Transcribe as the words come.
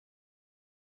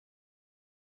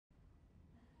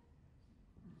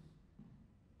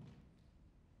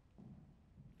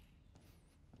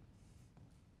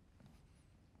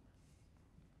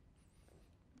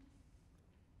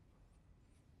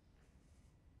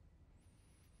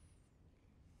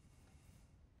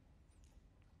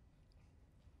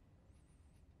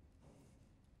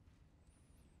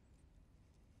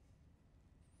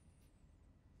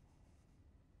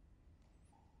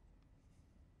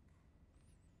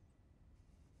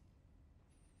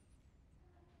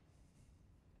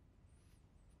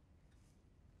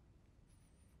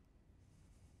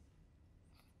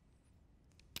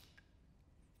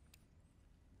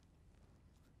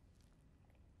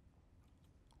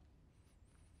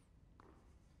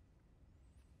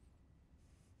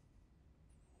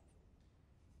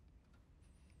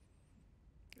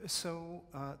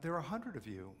There are 100 of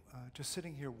you just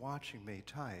sitting here watching me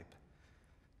type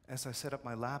as I set up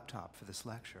my laptop for this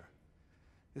lecture.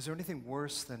 Is there anything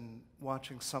worse than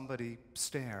watching somebody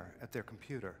stare at their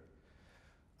computer?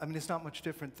 I mean, it's not much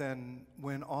different than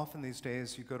when often these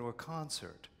days you go to a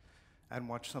concert and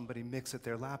watch somebody mix at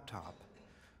their laptop,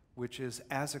 which is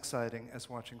as exciting as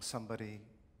watching somebody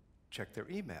check their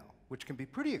email, which can be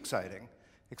pretty exciting,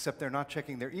 except they're not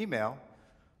checking their email,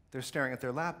 they're staring at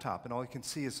their laptop, and all you can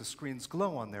see is the screen's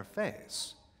glow on their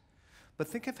face. But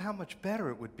think of how much better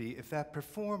it would be if that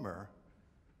performer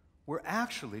were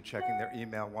actually checking their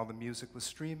email while the music was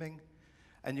streaming,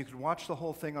 and you could watch the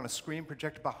whole thing on a screen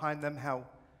projected behind them, how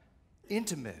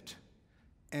intimate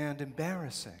and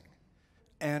embarrassing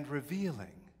and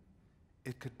revealing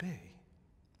it could be.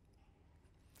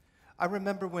 I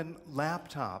remember when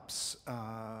laptops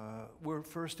were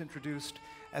first introduced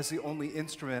as the only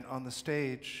instrument on the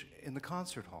stage in the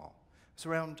concert hall. It was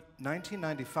around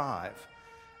 1995,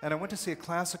 and I went to see a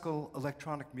classical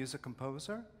electronic music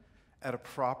composer at a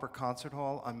proper concert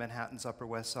hall on Manhattan's Upper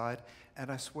West Side,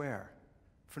 and I swear,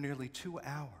 for nearly 2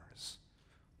 hours,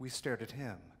 we stared at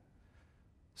him,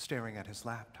 staring at his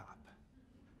laptop.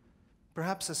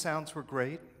 Perhaps the sounds were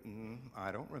great,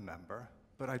 I don't remember,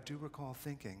 but I do recall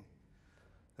thinking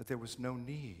that there was no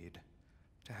need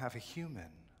to have a human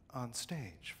on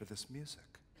stage for this music.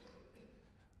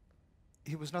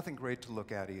 He was nothing great to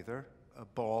look at either, a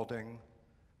balding,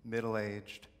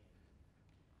 middle-aged,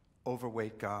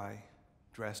 overweight guy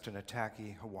dressed in a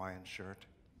tacky Hawaiian shirt.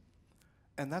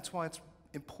 And that's why it's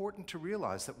important to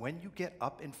realize that when you get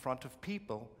up in front of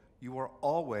people, you are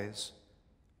always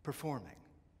performing.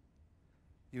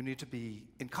 You need to be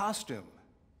in costume,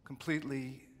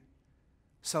 completely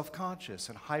self-conscious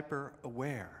and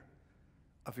hyper-aware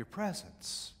of your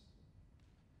presence.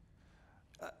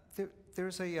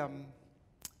 There's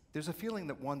a feeling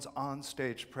that one's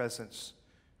on-stage presence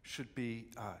should be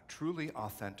truly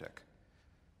authentic.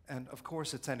 And of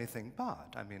course, it's anything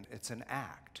but. I mean, it's an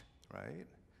act, right?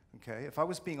 Okay, if I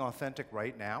was being authentic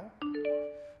right now,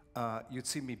 you'd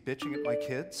see me bitching at my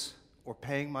kids or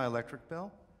paying my electric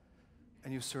bill,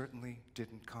 and you certainly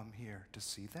didn't come here to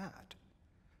see that.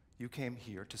 You came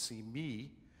here to see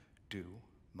me do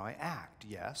my act.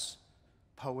 Yes,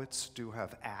 poets do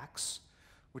have acts,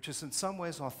 which is in some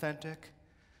ways authentic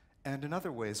and in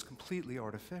other ways completely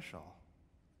artificial.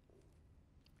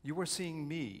 You are seeing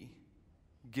me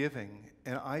giving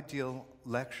an ideal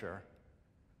lecture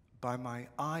by my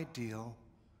ideal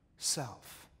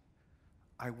self.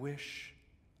 I wish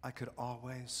I could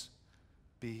always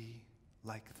be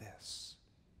like this.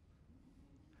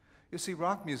 You see,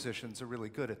 rock musicians are really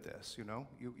good at this, you know?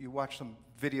 You watch some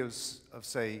videos of,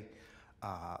 say,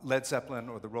 Led Zeppelin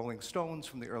or the Rolling Stones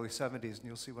from the early 70s, and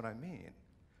you'll see what I mean.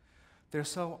 They're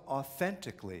so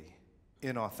authentically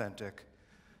inauthentic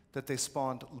that they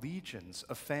spawned legions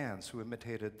of fans who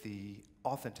imitated the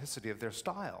authenticity of their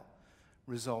style,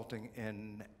 resulting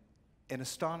in an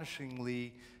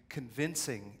astonishingly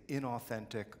convincing,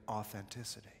 inauthentic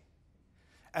authenticity.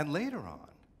 And later on,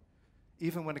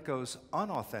 even when it goes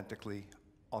unauthentically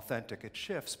authentic, it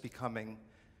shifts, becoming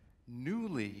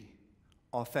newly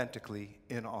authentically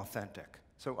inauthentic.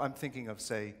 So I'm thinking of,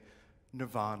 say,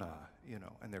 Nirvana, you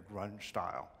know, and their grunge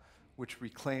style, which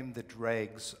reclaimed the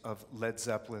dregs of Led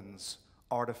Zeppelin's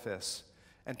artifice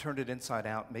and turned it inside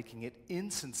out, making it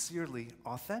insincerely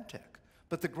authentic.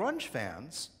 But the grunge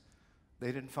fans,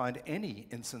 they didn't find any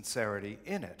insincerity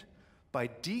in it. By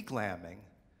deglamming,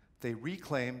 they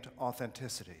reclaimed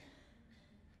authenticity.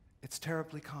 It's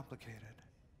terribly complicated.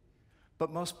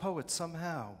 But most poets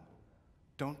somehow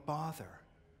don't bother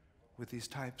with these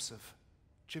types of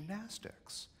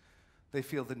gymnastics. They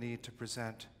feel the need to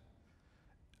present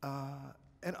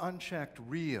an unchecked,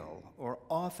 real, or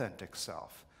authentic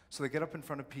self. So they get up in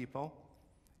front of people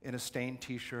in a stained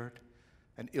t-shirt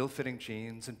and ill-fitting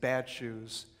jeans and bad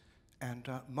shoes and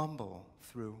mumble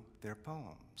through their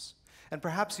poems. And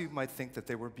perhaps you might think that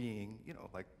they were being, you know,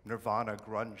 like Nirvana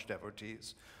grunge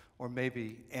devotees, or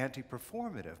maybe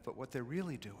anti-performative, but what they're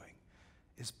really doing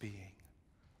is being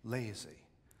lazy.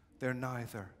 They're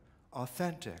neither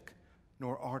authentic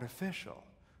nor artificial.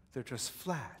 They're just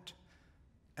flat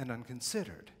and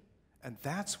unconsidered. And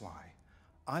that's why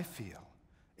I feel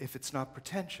if it's not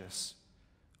pretentious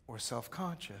or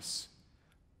self-conscious,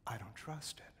 I don't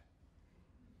trust it.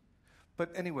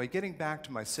 But anyway, getting back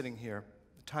to my sitting here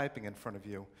typing in front of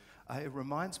you, it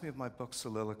reminds me of my book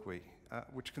Soliloquy,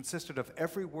 which consisted of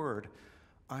every word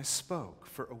I spoke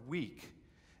for a week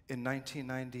in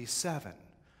 1997,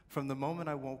 from the moment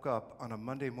I woke up on a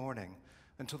Monday morning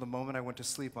until the moment I went to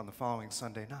sleep on the following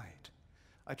Sunday night.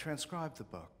 I transcribed the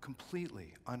book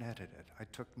completely unedited. I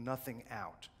took nothing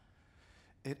out.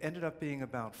 It ended up being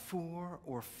about 400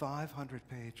 or 500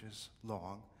 pages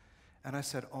long, and I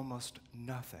said almost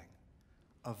nothing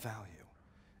of value.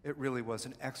 It really was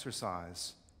an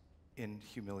exercise in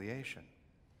humiliation.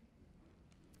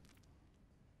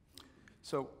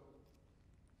 So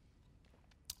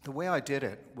the way I did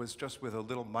it was just with a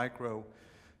little micro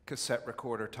cassette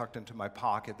recorder tucked into my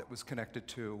pocket that was connected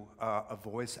to a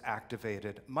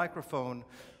voice-activated microphone,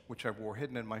 which I wore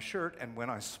hidden in my shirt, and when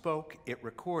I spoke, it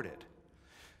recorded.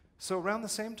 So around the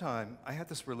same time, I had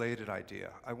this related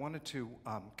idea. I wanted to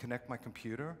connect my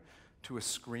computer to a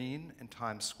screen in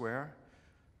Times Square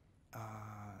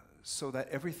so that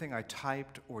everything I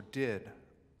typed or did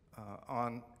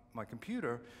on my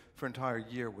computer for an entire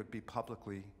year would be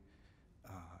publicly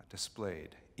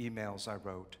displayed. Emails I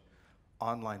wrote,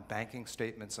 online banking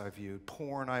statements I viewed,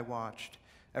 porn I watched,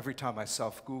 every time I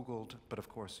self-Googled, but of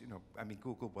course,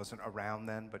 Google wasn't around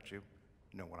then, but you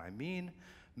know what I mean,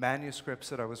 manuscripts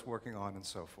that I was working on and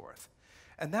so forth.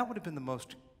 And that would have been the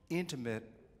most intimate,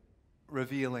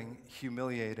 revealing,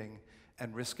 humiliating,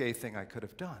 and risque thing I could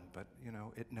have done, but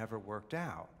it never worked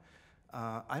out.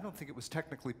 I don't think it was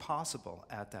technically possible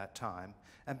at that time,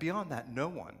 and beyond that, no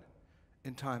one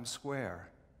in Times Square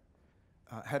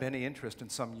had any interest in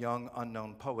some young,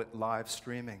 unknown poet live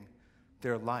streaming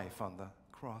their life on the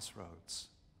crossroads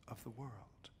of the world.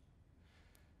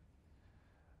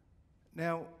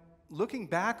 Now, looking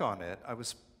back on it, I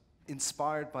was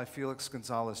inspired by Felix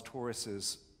Gonzalez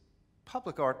Torres's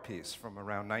public art piece from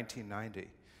around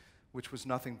 1990, which was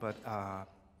nothing but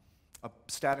a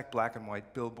static black and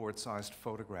white billboard-sized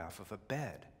photograph of a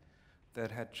bed that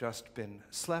had just been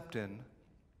slept in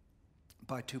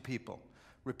by two people,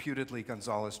 reputedly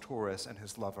Gonzalez Torres and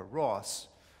his lover Ross,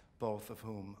 both of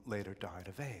whom later died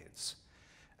of AIDS.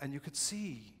 And you could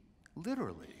see,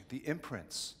 literally, the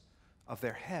imprints of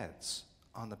their heads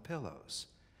on the pillows.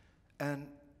 And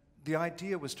the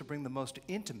idea was to bring the most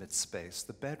intimate space,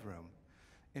 the bedroom,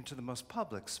 into the most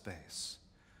public space,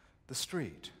 the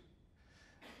street.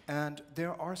 And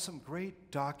there are some great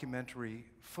documentary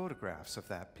photographs of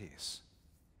that piece.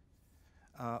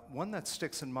 One that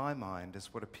sticks in my mind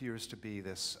is what appears to be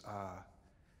this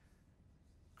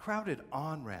crowded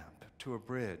on-ramp to a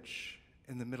bridge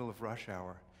in the middle of rush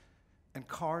hour, and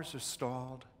cars are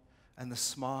stalled, and the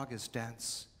smog is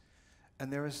dense,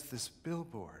 and there is this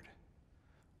billboard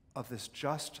of this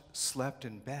just slept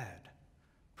in bed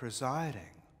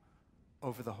presiding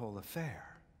over the whole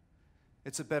affair.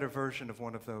 It's a better version of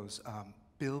one of those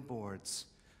billboards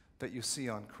that you see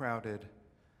on crowded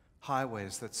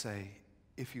highways that say,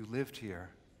 if you lived here,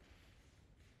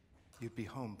 you'd be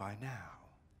home by now.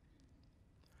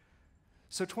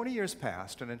 So 20 years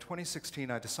passed, and in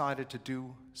 2016, I decided to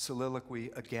do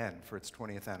Soliloquy again for its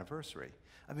 20th anniversary.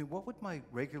 What would my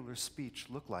regular speech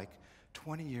look like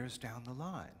 20 years down the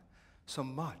line? So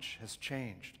much has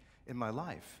changed in my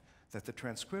life that the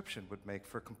transcription would make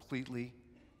for a completely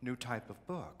new type of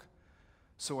book.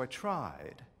 So I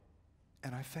tried,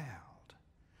 and I failed.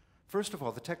 First of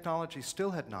all, the technology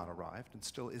still had not arrived and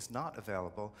still is not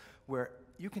available where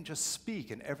you can just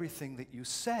speak and everything that you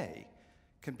say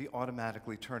can be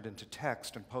automatically turned into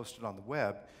text and posted on the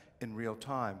web in real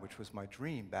time, which was my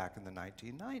dream back in the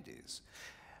 1990s.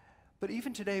 But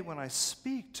even today, when I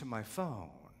speak to my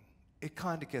phone, it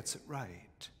kind of gets it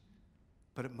right,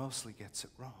 but it mostly gets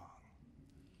it wrong.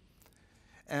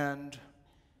 And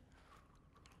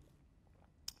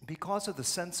because of the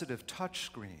sensitive touch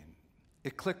screen,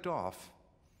 it clicked off,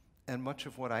 and much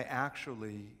of what I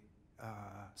actually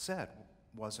said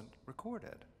wasn't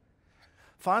recorded.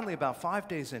 Finally, about 5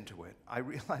 days into it, I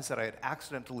realized that I had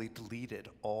accidentally deleted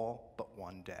all but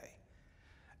one day.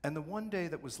 And the one day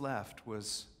that was left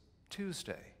was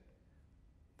Tuesday,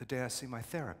 the day I see my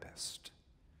therapist.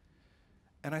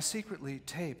 And I secretly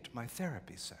taped my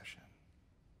therapy session.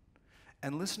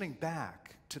 And listening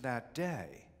back to that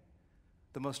day,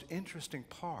 the most interesting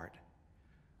part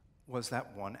was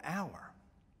that 1 hour.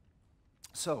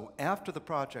 So after the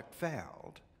project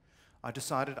failed, I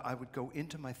decided I would go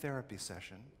into my therapy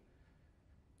session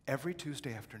every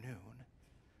Tuesday afternoon,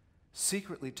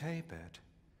 secretly tape it,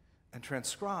 and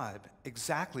transcribe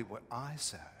exactly what I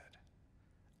said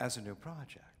as a new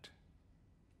project.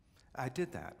 I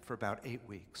did that for about 8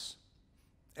 weeks,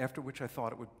 after which I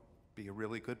thought it would be a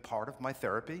really good part of my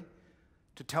therapy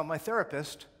to tell my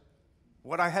therapist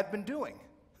what I had been doing.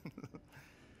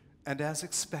 And as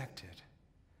expected,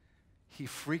 he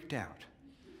freaked out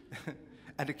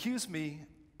and accused me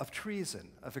of treason,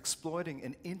 of exploiting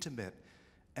an intimate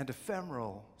and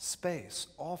ephemeral space,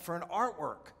 all for an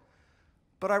artwork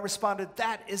But I responded,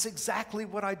 "That is exactly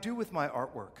what I do with my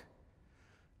artwork."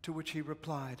 To which he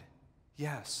replied,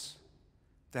 "Yes,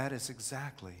 that is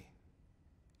exactly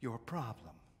your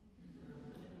problem."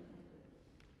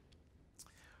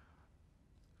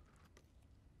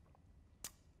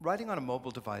 Writing on a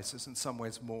mobile device is in some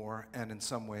ways more and in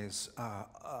some ways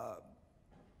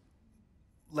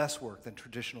less work than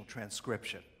traditional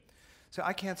transcription. So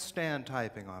I can't stand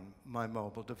typing on my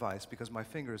mobile device because my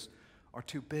fingers are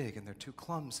too big and they're too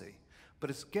clumsy. But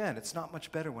it's not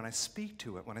much better when I speak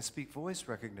to it, when I speak voice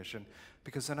recognition,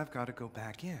 because then I've got to go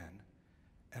back in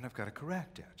and I've got to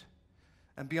correct it.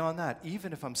 And beyond that,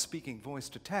 even if I'm speaking voice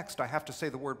to text, I have to say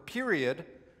the word period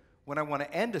when I want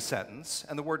to end a sentence,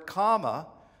 and the word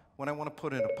comma when I want to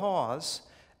put in a pause,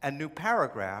 and new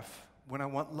paragraph when I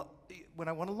want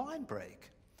a line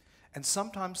break. And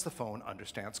sometimes the phone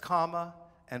understands comma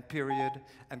and period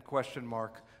and question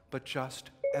mark, but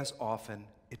just as often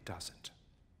it doesn't.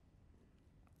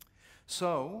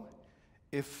 So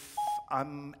if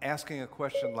I'm asking a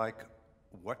question like,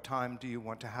 "What time do you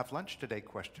want to have lunch today?"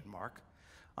 question mark,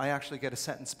 I actually get a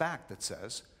sentence back that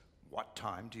says, "What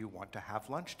time do you want to have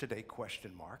lunch today?"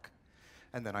 question mark.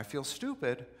 And then I feel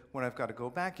stupid when I've got to go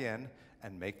back in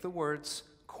and make the words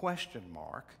question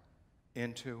mark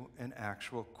into an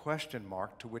actual question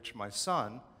mark, to which my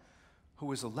son,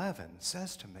 who is 11,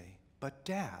 says to me, "But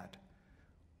Dad,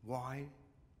 why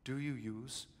do you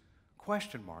use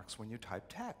question marks when you type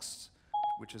texts?"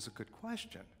 Which is a good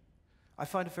question. I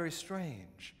find it very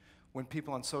strange when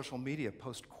people on social media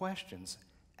post questions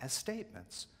as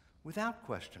statements without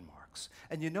question marks.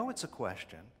 And you know it's a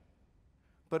question,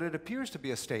 but it appears to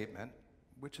be a statement,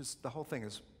 which is, the whole thing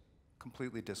is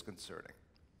completely disconcerting.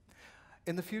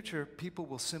 In the future, people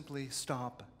will simply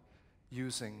stop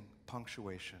using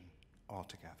punctuation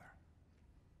altogether.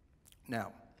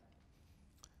 Now,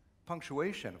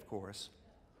 punctuation, of course,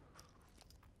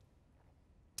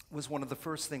 was one of the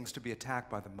first things to be attacked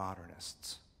by the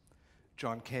modernists.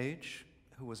 John Cage,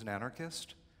 who was an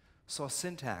anarchist, saw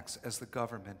syntax as the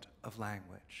government of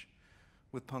language,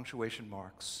 with punctuation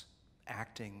marks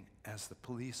acting as the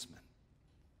policeman.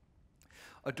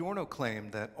 Adorno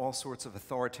claimed that all sorts of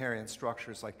authoritarian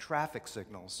structures like traffic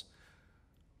signals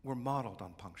were modeled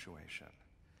on punctuation.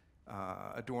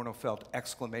 Adorno felt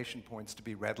exclamation points to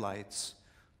be red lights,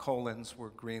 colons were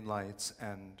green lights,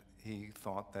 and he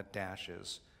thought that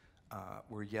dashes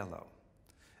were yellow.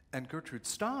 And Gertrude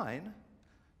Stein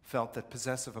felt that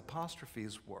possessive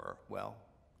apostrophes were, well,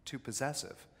 too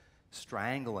possessive,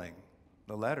 strangling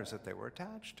the letters that they were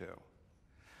attached to.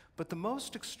 But the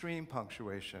most extreme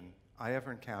punctuation I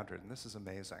ever encountered, and this is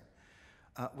amazing,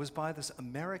 was by this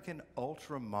American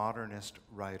ultra-modernist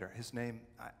writer. His name,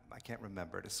 I can't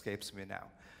remember, it escapes me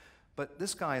now. But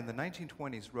this guy in the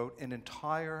 1920s wrote an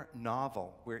entire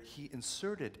novel where he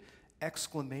inserted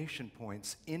exclamation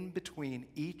points in between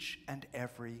each and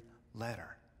every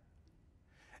letter.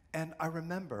 And I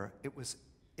remember it was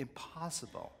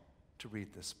impossible to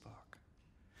read this book.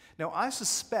 Now, I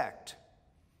suspect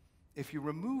if you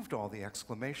removed all the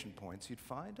exclamation points, you'd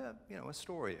find a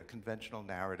story, a conventional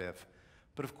narrative.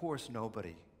 But of course,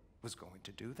 nobody was going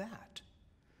to do that.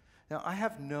 Now, I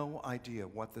have no idea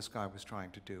what this guy was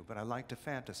trying to do, but I like to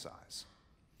fantasize.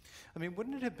 I mean,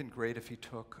 wouldn't it have been great if he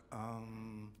took,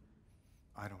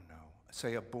 I don't know,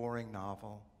 say a boring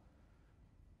novel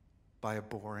by a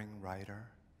boring writer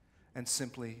and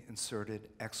simply inserted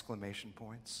exclamation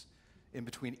points in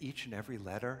between each and every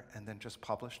letter and then just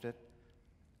published it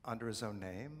under his own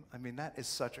name? I mean, that is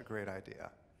such a great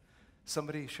idea.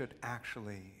 Somebody should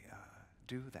actually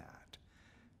do that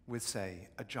with, say,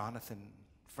 a Jonathan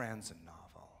Franzen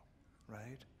novel,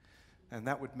 right? And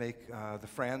that would make the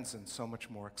Franzen so much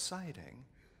more exciting,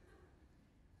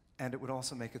 and it would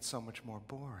also make it so much more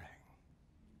boring.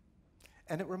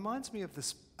 And it reminds me of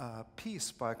this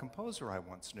piece by a composer I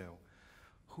once knew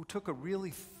who took a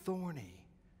really thorny,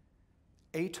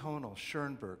 atonal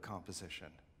Schoenberg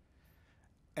composition,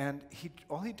 and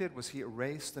all he did was he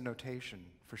erased the notation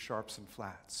for sharps and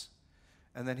flats,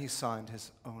 and then he signed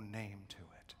his own name to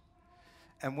it.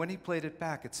 And when he played it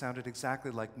back, it sounded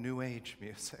exactly like New Age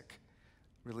music,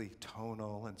 really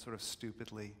tonal and sort of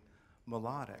stupidly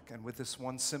melodic. And with this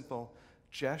one simple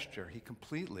gesture, he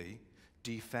completely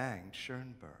defanged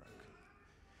Schoenberg.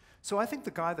 So I think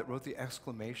the guy that wrote the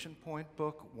exclamation point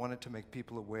book wanted to make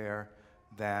people aware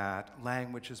that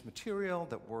language is material,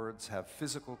 that words have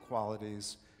physical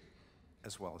qualities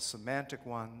as well as semantic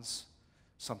ones,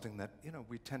 something that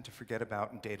we tend to forget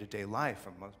about in day-to-day life.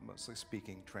 I'm mostly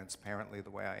speaking transparently the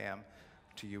way I am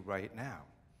to you right now.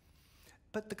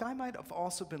 But the guy might have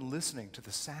also been listening to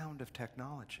the sound of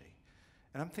technology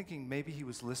And I'm thinking maybe he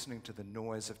was listening to the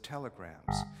noise of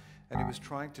telegrams, and he was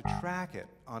trying to track it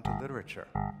onto literature.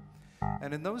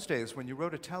 And in those days, when you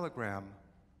wrote a telegram,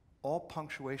 all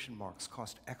punctuation marks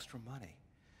cost extra money,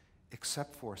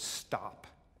 except for stop,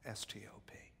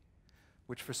 S-T-O-P,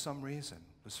 which for some reason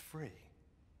was free.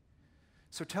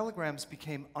 So telegrams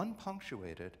became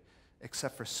unpunctuated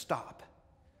except for stop,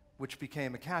 which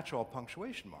became a catch-all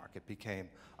punctuation mark. It became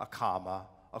a comma,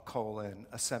 a colon,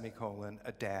 a semicolon,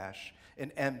 a dash,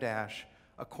 an em dash,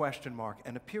 a question mark,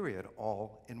 and a period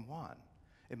all in one.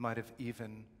 It might have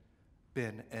even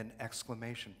been an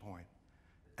exclamation point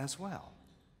as well.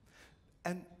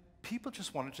 And people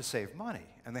just wanted to save money,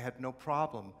 and they had no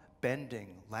problem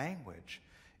bending language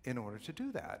in order to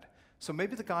do that. So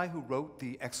maybe the guy who wrote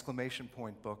the exclamation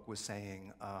point book was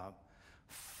saying,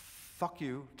 fuck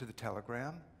you to the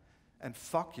telegram, and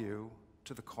fuck you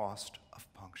to the cost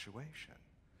of punctuation.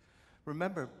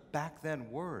 Remember, back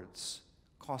then words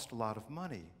cost a lot of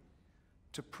money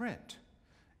to print.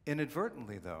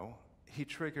 Inadvertently, though, he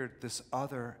triggered this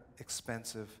other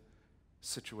expensive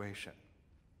situation.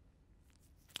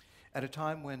 At a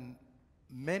time when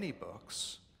many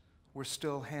books were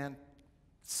still hand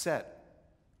set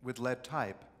with lead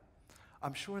type,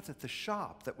 I'm sure that the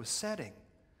shop that was setting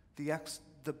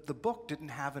the book didn't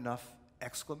have enough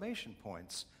exclamation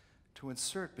points to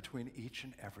insert between each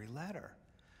and every letter.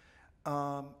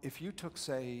 If you took,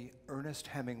 say, Ernest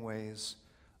Hemingway's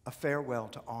A Farewell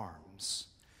to Arms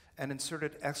and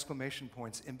inserted exclamation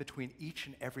points in between each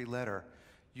and every letter,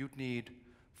 you'd need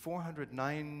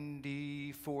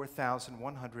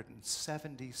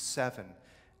 494,177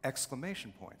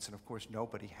 exclamation points. And of course,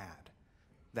 nobody had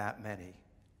that many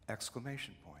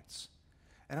exclamation points.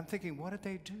 And I'm thinking, what did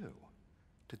they do?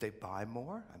 Did they buy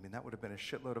more? I mean, that would have been a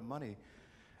shitload of money.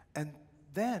 And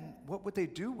then, what would they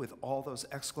do with all those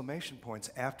exclamation points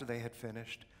after they had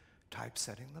finished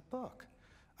typesetting the book?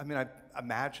 I mean, I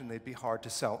imagine they'd be hard to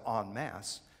sell en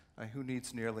masse. Who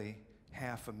needs nearly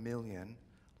 500,000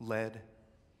 lead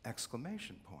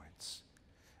exclamation points?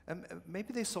 And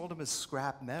maybe they sold them as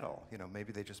scrap metal. You know,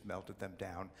 maybe they just melted them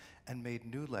down and made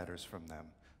new letters from them,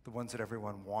 the ones that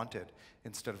everyone wanted,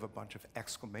 instead of a bunch of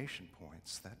exclamation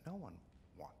points that no one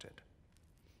wanted.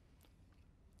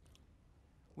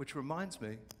 Which reminds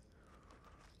me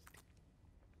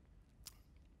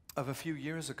of a few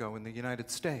years ago in the United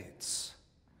States,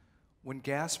 when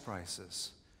gas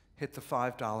prices hit the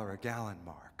 $5 a gallon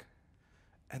mark,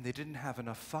 and they didn't have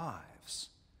enough fives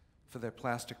for their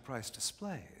plastic price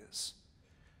displays.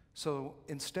 So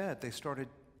instead, they started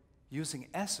using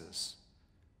S's,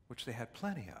 which they had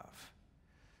plenty of.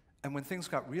 And when things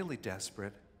got really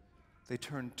desperate, they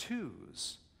turned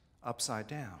twos upside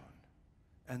down,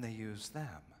 and they used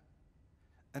them.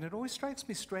 And it always strikes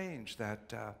me strange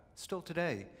that still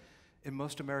today, in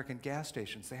most American gas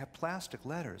stations, they have plastic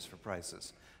letters for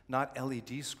prices, not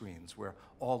LED screens where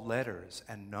all letters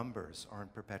and numbers are in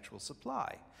perpetual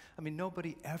supply. I mean,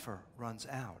 nobody ever runs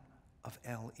out of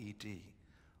LED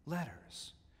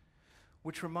letters.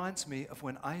 Which reminds me of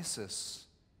when ISIS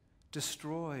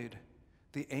destroyed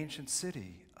the ancient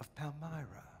city of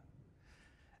Palmyra.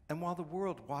 And while the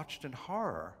world watched in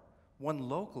horror, one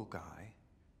local guy,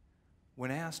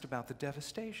 when asked about the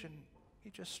devastation, he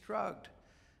just shrugged.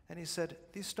 And he said,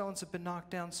 "These stones have been knocked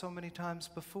down so many times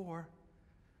before,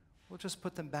 we'll just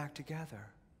put them back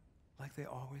together like they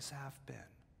always have been."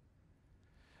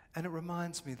 And it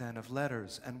reminds me then of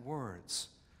letters and words.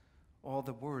 All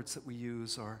the words that we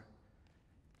use are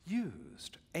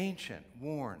used, ancient,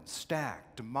 worn,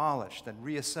 stacked, demolished, and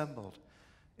reassembled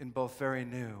in both very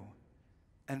new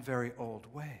and very old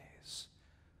ways.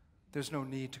 There's no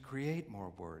need to create more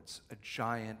words. A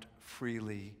giant,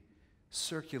 freely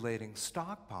circulating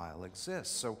stockpile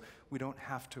exists, so we don't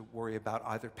have to worry about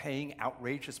either paying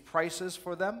outrageous prices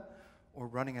for them or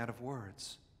running out of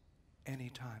words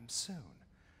anytime soon.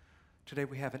 Today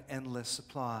we have an endless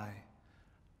supply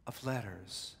of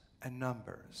letters and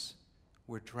numbers.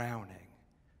 We're drowning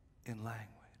in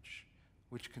language,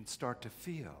 which can start to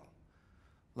feel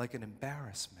like an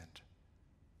embarrassment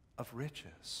of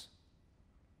riches.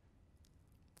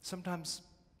 Sometimes,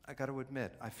 I got to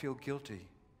admit, I feel guilty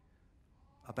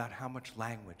about how much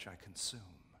language I consume.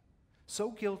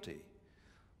 So guilty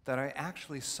that I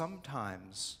actually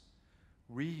sometimes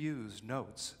reuse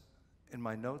notes in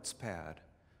my notes pad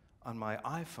on my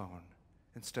iPhone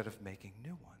instead of making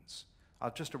new ones.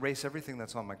 I'll just erase everything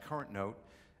that's on my current note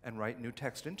and write new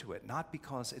text into it, not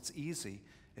because it's easy.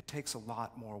 It takes a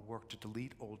lot more work to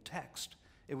delete old text.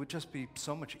 It would just be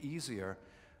so much easier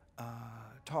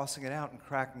tossing it out and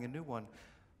cracking a new one,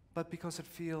 but because it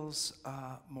feels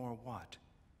more what?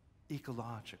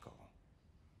 Ecological.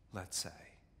 let's say.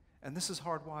 And this is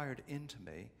hardwired into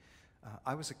me.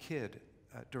 I was a kid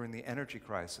during the energy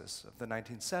crisis of the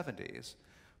 1970s,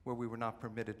 where we were not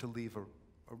permitted to leave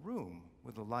a room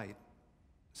with the light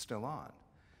still on.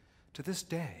 To this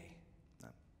day,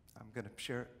 I'm going to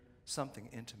share something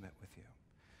intimate with you.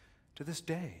 To this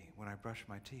day, when I brush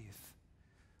my teeth,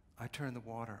 I turn the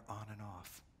water on and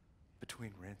off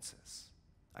between rinses.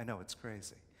 I know it's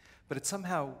crazy, but it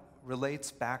somehow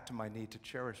relates back to my need to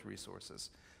cherish resources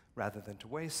rather than to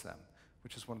waste them,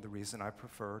 which is one of the reasons I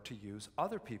prefer to use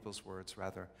other people's words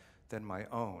rather than my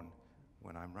own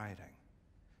when I'm writing.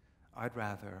 I'd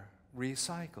rather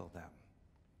recycle them.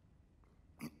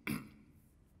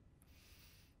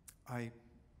 I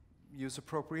use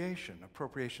appropriation.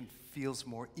 Appropriation feels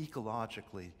more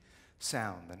ecologically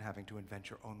sound than having to invent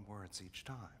your own words each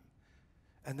time.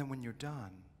 And then when you're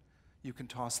done, you can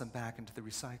toss them back into the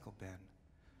recycle bin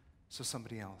so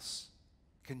somebody else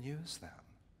can use them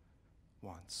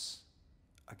once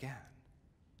again.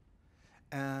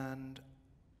 And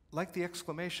like the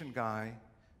exclamation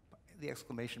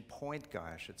point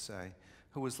guy, I should say,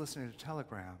 who was listening to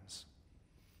telegrams,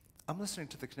 I'm listening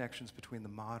to the connections between the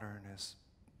modern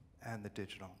and the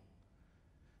digital,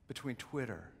 between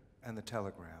Twitter and the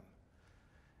telegram.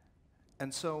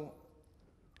 And so,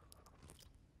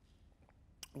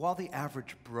 while the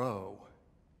average bro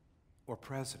or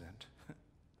president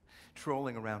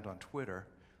trolling around on Twitter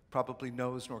probably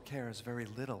knows nor cares very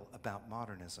little about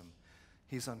modernism,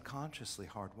 he's unconsciously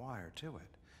hardwired to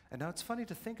it. And now it's funny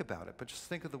to think about it, but just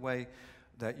think of the way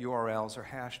that URLs or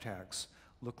hashtags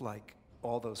look like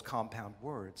all those compound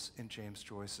words in James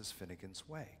Joyce's Finnegan's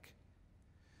Wake.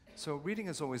 So reading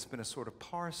has always been a sort of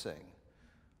parsing,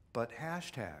 but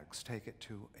hashtags take it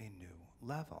to a new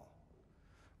level.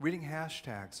 Reading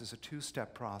hashtags is a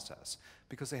two-step process.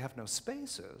 Because they have no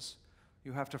spaces,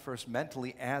 you have to first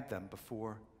mentally add them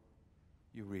before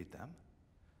you read them.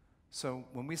 So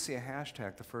when we see a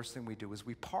hashtag, the first thing we do is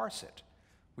we parse it.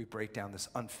 We break down this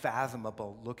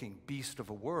unfathomable-looking beast of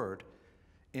a word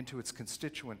into its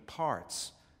constituent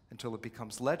parts until it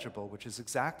becomes legible, which is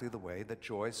exactly the way that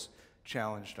Joyce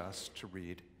challenged us to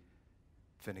read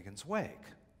Finnegan's Wake.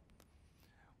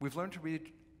 We've learned to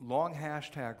read long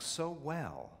hashtags so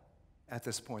well at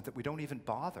this point that we don't even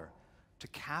bother to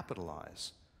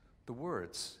capitalize the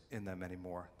words in them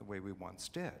anymore the way we once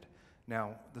did.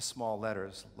 Now, the small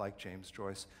letters, like James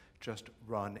Joyce, just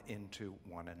run into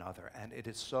one another. And it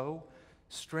is so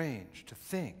strange to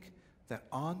think that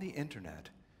on the internet,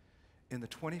 in the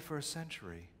 21st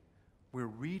century, we're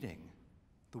reading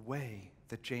the way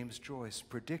that James Joyce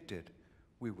predicted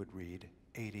we would read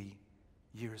 80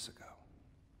 years ago.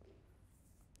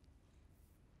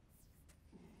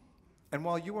 And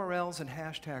while URLs and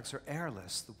hashtags are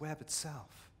airless, the web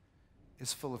itself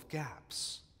is full of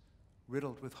gaps,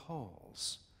 riddled with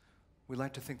holes. We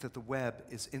like to think that the web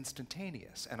is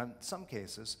instantaneous, and in some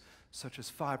cases, such as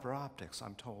fiber optics,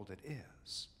 I'm told it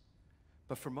is.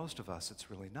 But for most of us, it's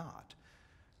really not.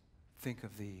 Think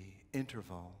of the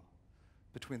interval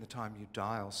between the time you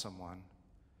dial someone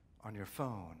on your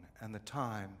phone and the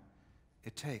time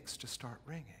it takes to start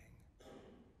ringing,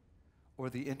 or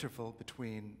the interval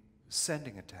between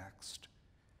sending a text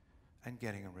and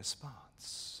getting a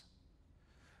response,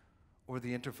 or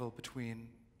the interval between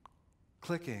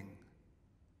clicking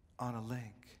on a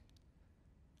link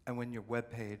and when your web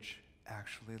page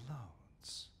actually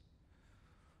loads,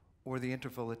 or the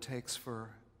interval it takes for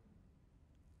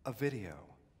a video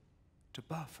to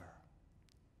buffer.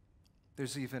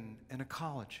 There's even an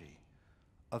ecology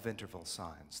of interval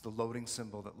signs, the loading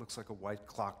symbol that looks like a white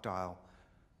clock dial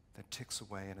that ticks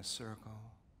away in a circle,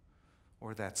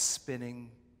 or that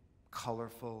spinning,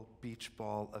 colorful beach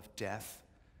ball of death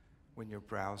when your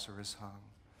browser is hung,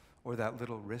 or that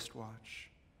little wristwatch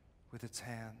with its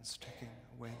hands ticking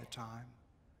away the time.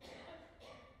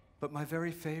 But my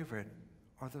very favorite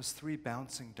are those three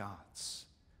bouncing dots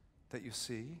that you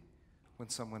see when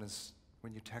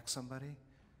you text somebody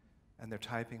and they're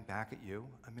typing back at you.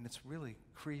 I mean, it's really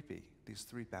creepy, these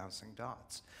three bouncing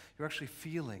dots. You're actually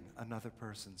feeling another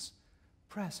person's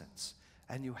presence,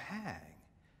 and you hang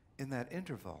in that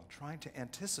interval trying to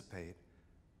anticipate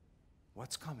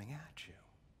what's coming at you,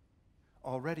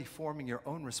 already forming your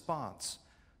own response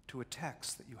to a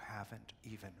text that you haven't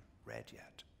even read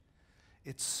yet.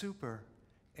 It's super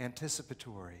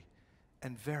anticipatory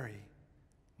and very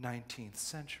 19th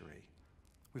century.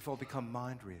 We've all become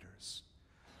mind readers,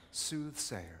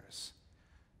 soothsayers,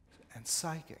 and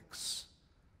psychics.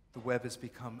 The web has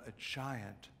become a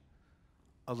giant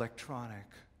electronic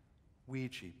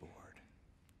Ouija board.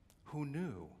 Who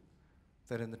knew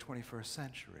that in the 21st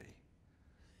century,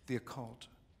 the occult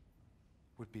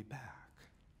would be back.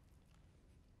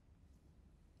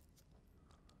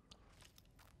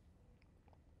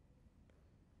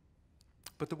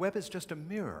 But the web is just a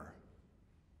mirror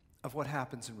of what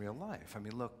happens in real life. I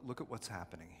mean, look at what's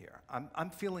happening here.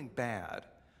 I'm feeling bad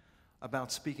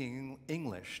about speaking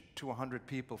English to 100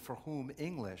 people for whom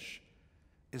English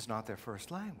is not their first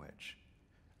language.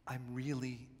 I'm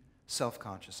really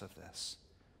self-conscious of this.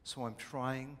 So I'm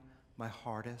trying my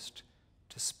hardest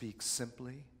to speak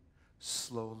simply,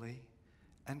 slowly,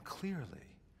 and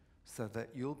clearly so that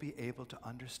you'll be able to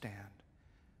understand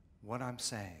what I'm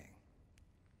saying.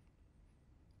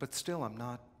 But still, I'm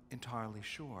not entirely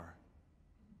sure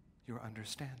you're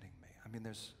understanding me. I mean,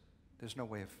 there's no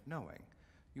way of knowing.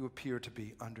 You appear to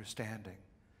be understanding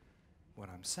what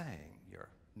I'm saying. You're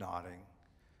nodding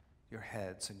your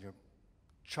heads and you're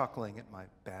chuckling at my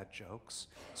bad jokes.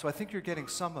 So I think you're getting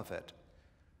some of it,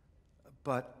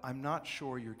 but I'm not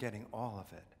sure you're getting all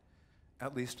of it,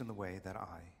 at least in the way that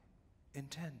I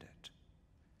intend it.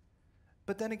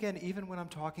 But then again, even when I'm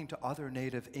talking to other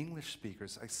native English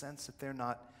speakers, I sense that they're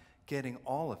not getting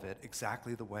all of it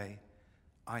exactly the way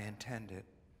I intend it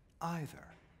either.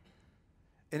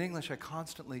 In English, I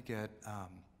constantly get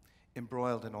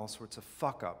embroiled in all sorts of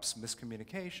fuck-ups,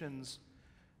 miscommunications,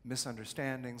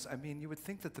 misunderstandings. I mean, you would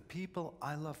think that the people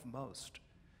I love most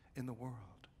in the world,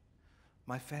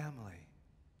 my family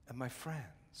and my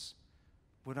friends,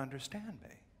 would understand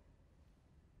me.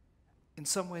 In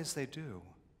some ways they do,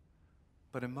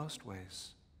 but in most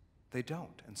ways they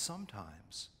don't. And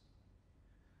sometimes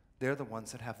they're the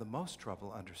ones that have the most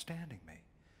trouble understanding me,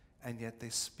 and yet they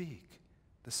speak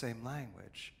the same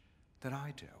language that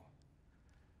I do.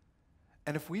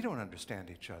 And if we don't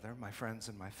understand each other, my friends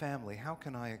and my family, how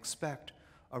can I expect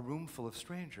a room full of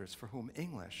strangers for whom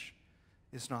English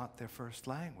is not their first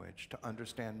language to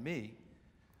understand me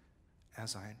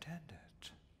as I intend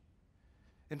it?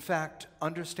 In fact,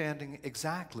 understanding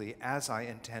exactly as I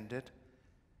intend it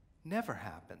never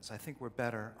happens. I think we're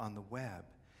better on the web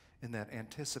in that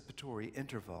anticipatory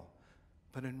interval.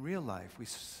 But in real life, we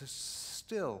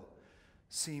still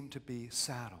seem to be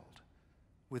saddled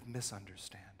with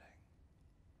misunderstanding.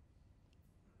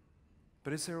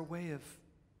 But is there a way of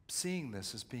seeing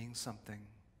this as being something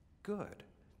good?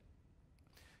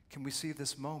 Can we see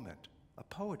this moment, a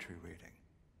poetry reading,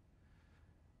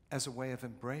 as a way of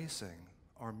embracing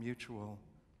our mutual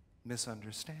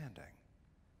misunderstanding?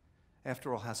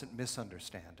 After all, hasn't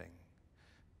misunderstanding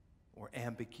or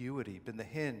ambiguity been the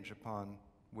hinge upon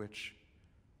which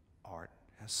art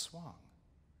has swung?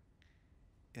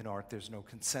 In art, there's no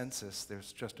consensus,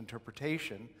 there's just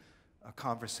interpretation, a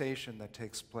conversation that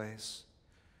takes place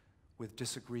with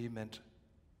disagreement,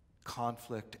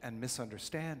 conflict, and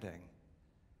misunderstanding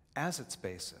as its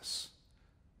basis,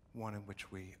 one in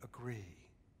which we agree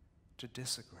to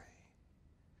disagree.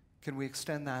 Can we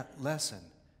extend that lesson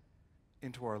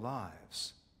into our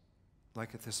lives,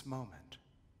 like at this moment?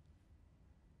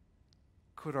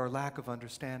 Could our lack of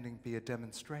understanding be a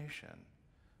demonstration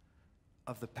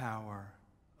of the power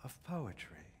of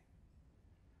poetry?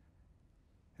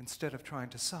 Instead of trying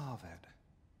to solve it,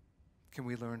 can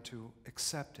we learn to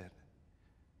accept it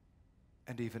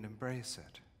and even embrace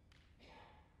it?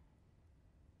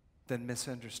 Then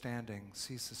misunderstanding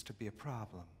ceases to be a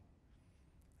problem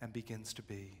and begins to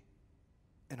be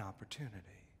an opportunity.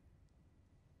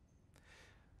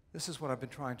 This is what I've been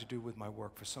trying to do with my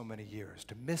work for so many years,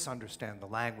 to misunderstand the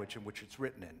language in which it's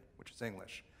written in, which is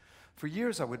English. For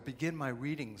years, I would begin my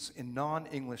readings in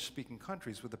non-English speaking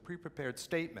countries with a pre-prepared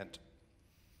statement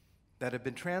that had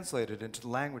been translated into the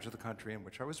language of the country in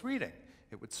which I was reading.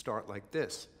 It would start like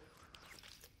this.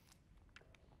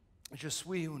 Je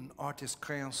suis un artiste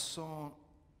créant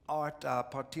art à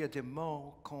partir des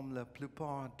mots comme la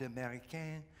plupart des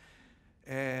Américains,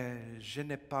 et je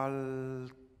ne parle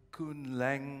qu'une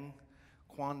langue.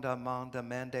 Quand on m'a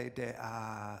demandé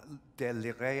de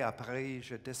lire à Paris,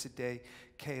 j'ai décidé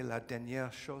que la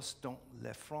dernière chose dont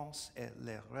la France et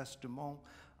le reste du monde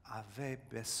avaient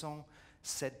besoin,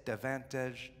 c'est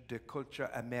davantage de culture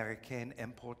américaine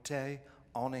importée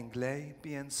en anglais,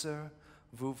 bien sûr.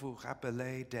 Vous vous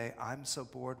rappelez de I'm So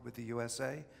Bored with the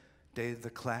USA, de The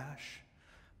Clash?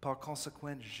 Par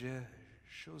conséquent, j'ai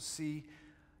choisi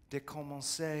de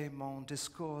commencer mon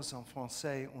discours en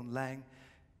français, une langue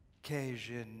que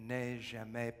je n'ai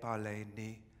jamais parlé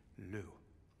ni lu.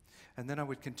 And then I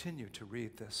would continue to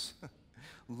read this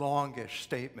longish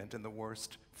statement in the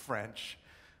worst French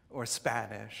or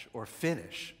Spanish or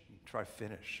Finnish, try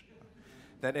Finnish,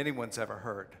 that anyone's ever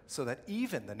heard, so that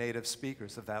even the native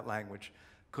speakers of that language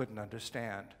couldn't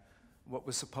understand what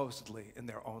was supposedly in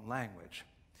their own language.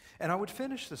 And I would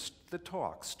finish the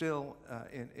talk still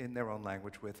in their own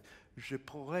language with Je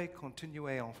pourrais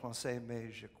continuer en français,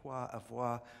 mais je crois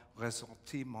avoir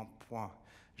ressenti mon point.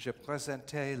 Je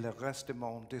présentais le reste de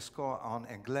mon discours en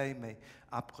anglais, mais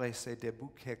après ces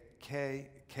débuts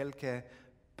quelques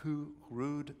peu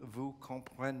rudes, vous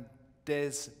comprendrez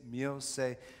mieux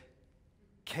ce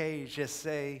que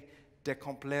j'essaie de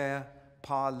complaire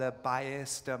par le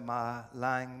biais de ma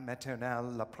langue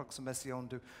maternelle, l'approximation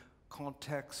du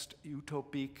contexte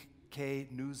utopique que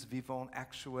nous vivons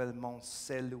actuellement,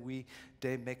 celui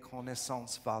de mes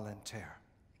connaissances volontaires.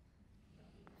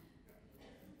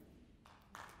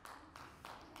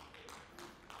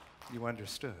 You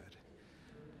understood.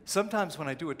 Sometimes when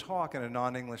I do a talk in a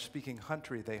non-English speaking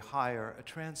country, they hire a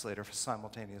translator for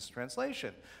simultaneous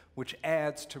translation, which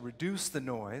adds to reduce the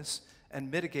noise and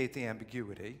mitigate the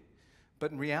ambiguity.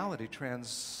 But in reality,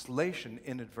 translation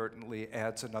inadvertently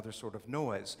adds another sort of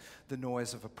noise, the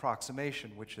noise of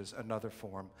approximation, which is another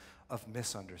form of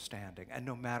misunderstanding. And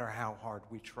no matter how hard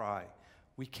we try,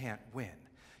 we can't win.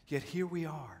 Yet here we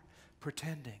are,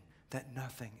 pretending that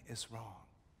nothing is wrong.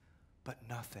 But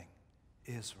nothing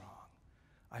is wrong.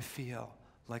 I feel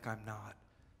like I'm not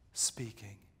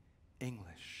speaking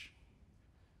English.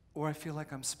 Or I feel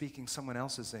like I'm speaking someone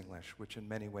else's English, which in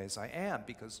many ways I am,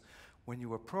 because when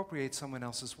you appropriate someone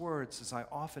else's words, as I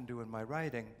often do in my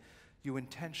writing, you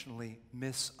intentionally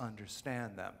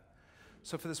misunderstand them.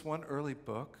 So for this one early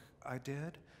book I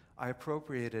did, I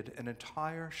appropriated an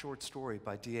entire short story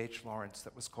by D.H. Lawrence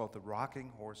that was called The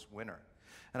Rocking Horse Winner.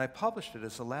 And I published it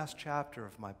as the last chapter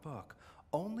of my book,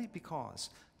 only because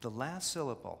the last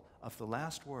syllable of the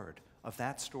last word of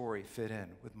that story fit in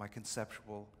with my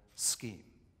conceptual scheme.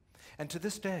 And to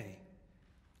this day,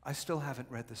 I still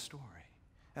haven't read the story.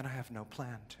 And I have no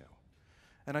plan to.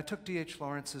 And I took D.H.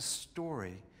 Lawrence's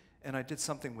story and I did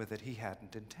something with it he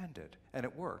hadn't intended. And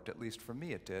it worked, at least for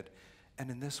me it did. And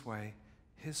in this way,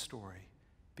 his story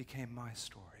became my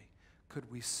story.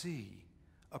 Could we see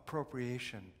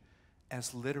appropriation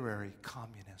as literary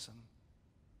communism?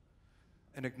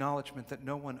 An acknowledgement that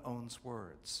no one owns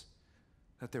words,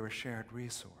 that they're a shared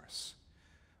resource.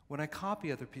 When I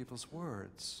copy other people's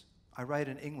words, I write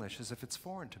in English as if it's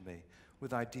foreign to me,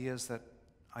 with ideas that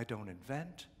I don't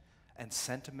invent, and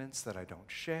sentiments that I don't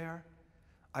share.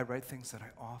 I write things that I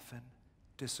often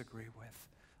disagree with.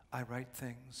 I write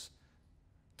things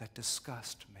that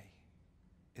disgust me.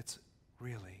 It's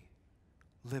really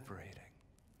liberating.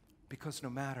 Because no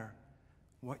matter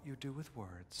what you do with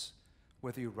words,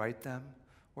 whether you write them,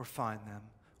 or find them,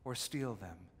 or steal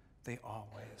them, they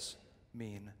always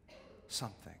mean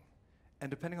something. And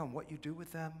depending on what you do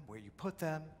with them, where you put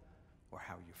them, or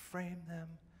how you frame them,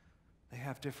 they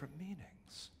have different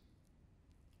meanings.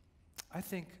 I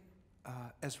think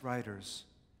as writers,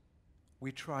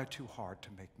 we try too hard to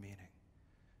make meaning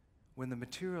when the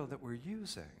material that we're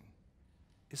using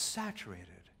is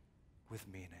saturated with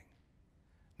meaning.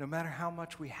 No matter how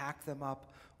much we hack them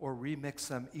up or remix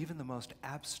them, even the most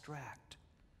abstract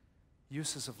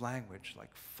uses of language like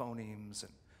phonemes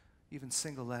and even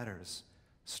single letters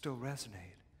still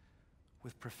resonate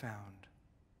with profound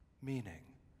meaning.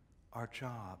 Our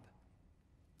job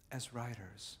as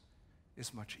writers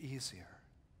is much easier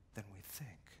than we think.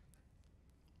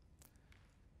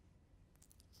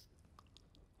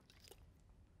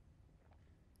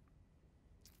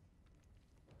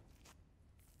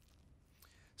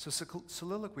 So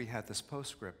soliloquy had this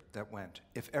postscript that went,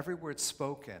 if every word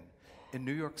spoken in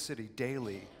New York City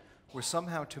daily were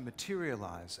somehow to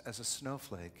materialize as a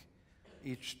snowflake,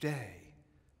 each day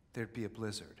there'd be a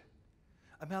blizzard.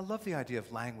 I mean, I love the idea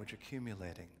of language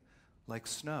accumulating like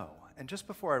snow. And just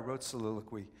before I wrote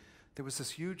soliloquy, there was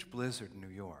this huge blizzard in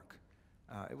New York.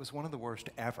 It was one of the worst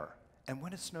ever. And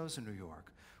when it snows in New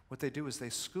York, what they do is they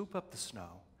scoop up the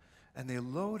snow and they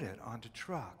load it onto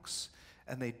trucks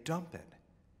and they dump it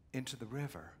into the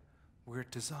river where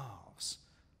it dissolves,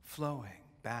 flowing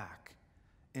back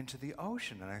into the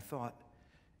ocean. And I thought,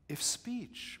 if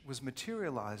speech was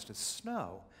materialized as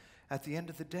snow, at the end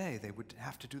of the day, they would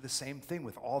have to do the same thing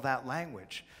with all that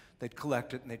language. They'd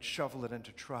collect it and they'd shovel it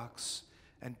into trucks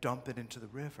and dump it into the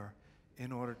river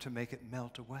in order to make it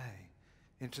melt away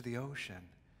into the ocean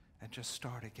and just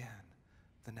start again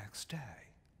the next day.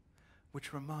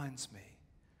 Which reminds me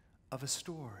of a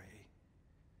story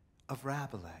of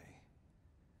Rabelais.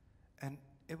 And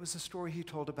it was a story he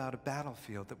told about a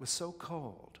battlefield that was so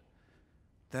cold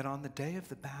that on the day of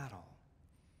the battle,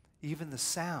 even the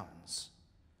sounds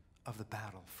of the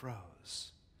battle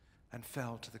froze and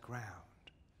fell to the ground.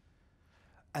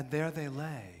 And there they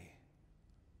lay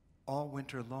all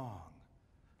winter long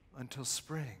until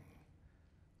spring,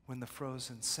 when the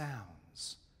frozen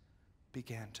sounds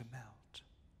began to melt.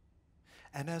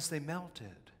 And as they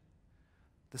melted,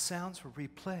 the sounds were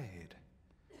replayed,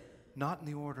 not in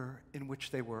the order in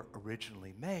which they were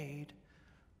originally made,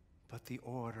 but the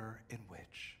order in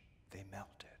which they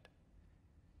melted.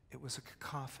 It was a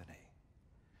cacophony.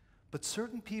 But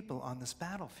certain people on this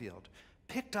battlefield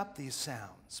picked up these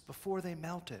sounds before they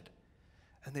melted,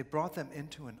 and they brought them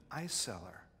into an ice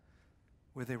cellar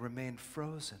where they remained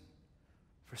frozen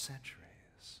for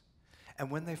centuries.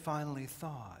 And when they finally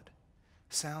thawed,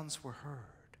 sounds were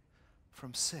heard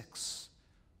from 600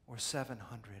 or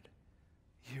 700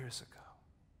 years ago.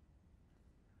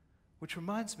 Which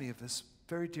reminds me of this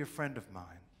very dear friend of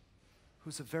mine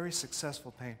who's a very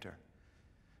successful painter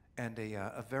and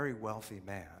a very wealthy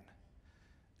man.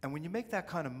 And when you make that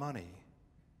kind of money,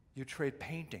 you trade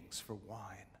paintings for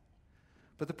wine.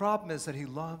 But the problem is that he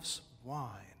loves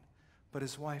wine, but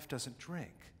his wife doesn't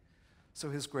drink. So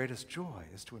his greatest joy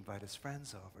is to invite his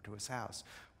friends over to his house,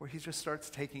 where he just starts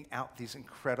taking out these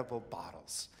incredible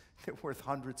bottles. They're worth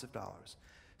hundreds of dollars,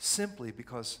 simply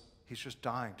because he's just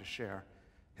dying to share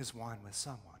his wine with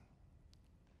someone.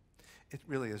 It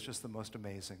really is just the most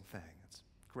amazing thing. It's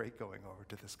great going over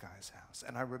to this guy's house.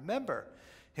 And I remember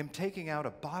him taking out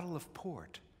a bottle of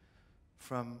port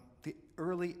from the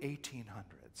early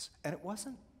 1800s. And it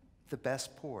wasn't the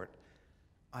best port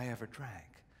I ever drank.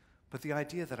 But the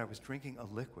idea that I was drinking a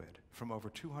liquid from over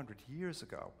 200 years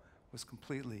ago was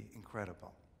completely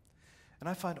incredible. And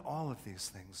I find all of these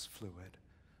things fluid,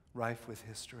 rife with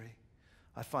history.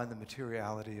 I find the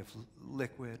materiality of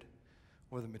liquid,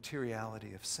 or the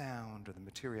materiality of sound, or the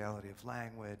materiality of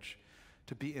language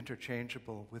to be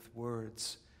interchangeable with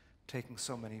words taking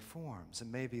so many forms.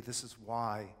 And maybe this is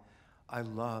why I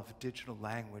love digital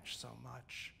language so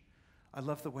much. I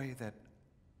love the way that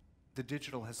the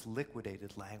digital has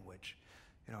liquidated language.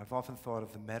 You know, I've often thought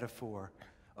of the metaphor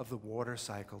of the water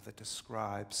cycle that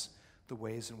describes the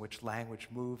ways in which language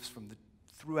moves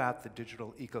throughout the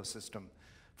digital ecosystem,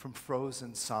 from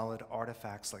frozen solid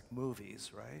artifacts like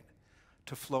movies, right,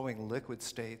 to flowing liquid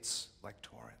states like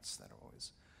torrents that are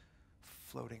always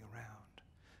floating around.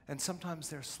 And sometimes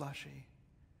they're slushy,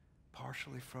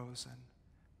 partially frozen,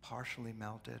 partially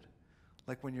melted,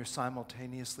 like when you're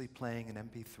simultaneously playing an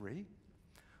MP3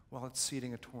 while it's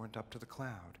seeding a torrent up to the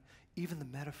cloud. Even the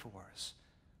metaphors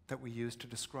that we use to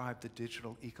describe the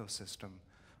digital ecosystem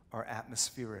are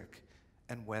atmospheric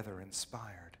and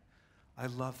weather-inspired. I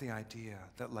love the idea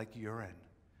that, like urine,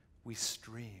 we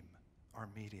stream our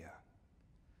media.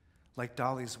 Like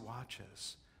Dolly's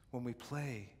watches, when we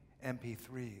play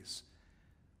MP3s,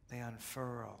 they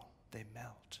unfurl, they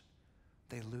melt,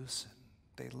 they loosen,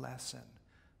 they lessen,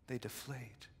 they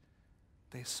deflate,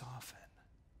 they soften.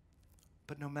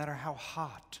 But no matter how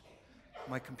hot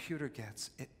my computer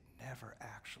gets, it never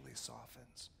actually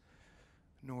softens,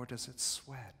 nor does it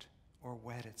sweat or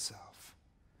wet itself.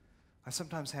 I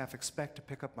sometimes half expect to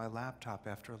pick up my laptop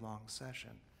after a long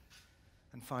session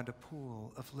and find a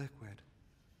pool of liquid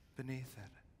beneath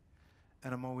it,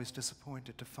 and I'm always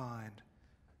disappointed to find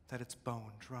that it's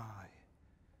bone dry.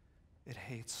 It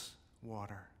hates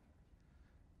water,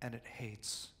 and it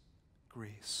hates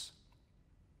grease.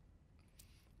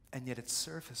 And yet its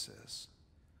surfaces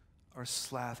are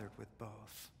slathered with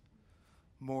both.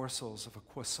 Morsels of a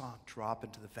croissant drop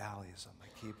into the valleys on my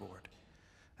keyboard,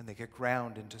 and they get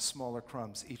ground into smaller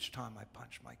crumbs each time I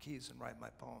punch my keys and write my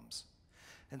poems.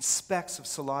 And specks of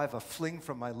saliva fling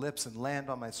from my lips and land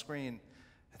on my screen,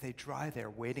 and they dry there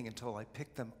waiting until I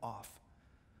pick them off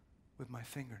with my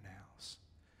fingernails.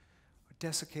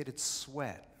 Desiccated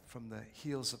sweat from the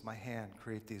heels of my hand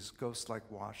create these ghost-like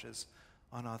washes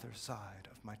on either side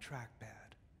of my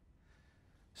trackpad.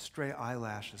 Stray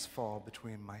eyelashes fall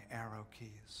between my arrow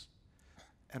keys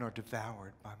and are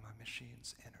devoured by my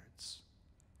machine's innards.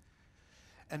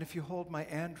 And if you hold my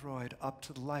Android up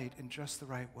to the light in just the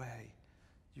right way,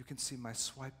 you can see my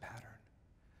swipe pattern,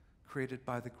 created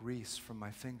by the grease from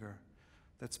my finger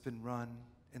that's been run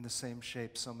in the same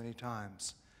shape so many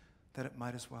times that it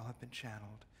might as well have been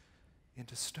channeled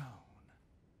into stone.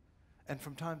 And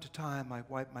from time to time, I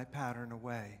wipe my pattern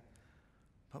away,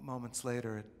 but moments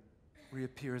later, it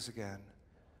reappears again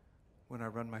when I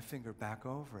run my finger back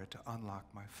over it to unlock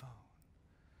my phone.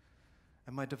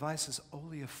 And my device's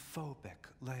oleophobic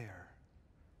layer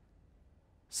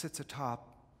sits atop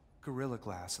Gorilla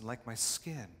Glass, and like my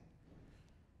skin,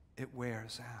 it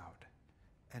wears out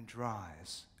and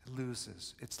dries, it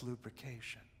loses its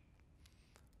lubrication.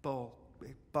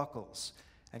 It buckles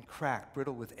and cracked,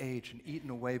 brittle with age, and eaten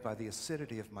away by the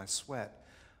acidity of my sweat.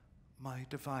 My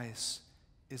device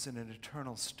is in an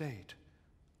eternal state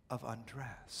of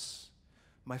undress.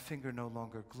 My finger no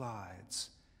longer glides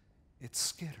It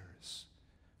skitters,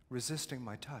 resisting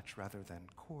my touch rather than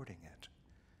courting it.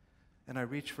 And I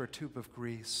reach for a tube of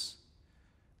grease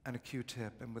and a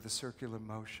Q-tip, and with a circular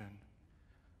motion,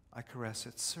 I caress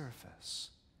its surface.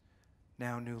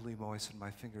 Now newly moistened,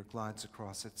 my finger glides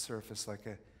across its surface like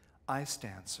an ice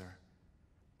dancer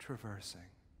traversing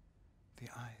the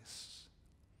ice.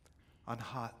 On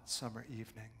hot summer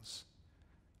evenings,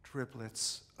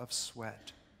 driblets of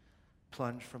sweat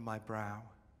plunge from my brow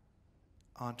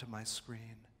onto my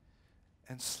screen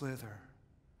and slither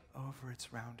over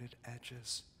its rounded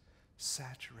edges,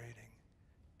 saturating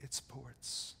its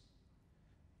ports.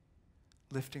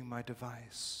 Lifting my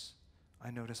device,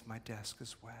 I notice my desk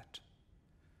is wet.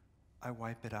 I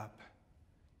wipe it up,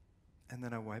 and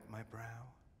then I wipe my brow.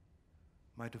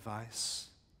 My device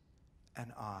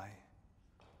and I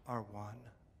are one.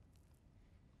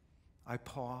 I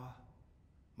paw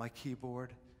my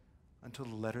keyboard until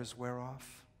the letters wear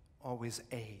off. Always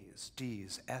A's,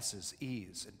 D's, S's,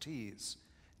 E's, and T's.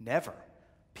 Never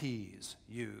P's,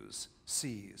 U's,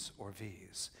 C's, or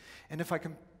V's. And if I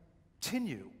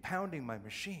continue pounding my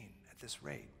machine at this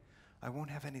rate, I won't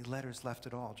have any letters left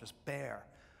at all, just bare,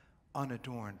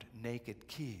 unadorned, naked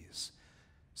keys.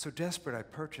 So desperate, I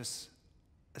purchase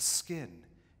a skin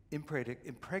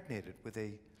impregnated with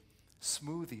a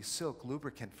smoothie silk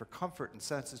lubricant for comfort and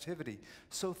sensitivity,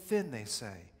 so thin, they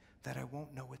say, that I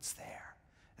won't know it's there.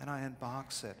 And I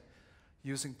unbox it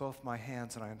using both my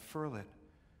hands, and I unfurl it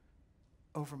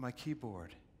over my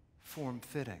keyboard,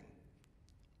 form-fitting.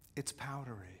 It's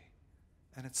powdery,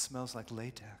 and it smells like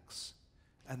latex.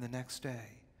 And the next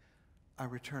day, I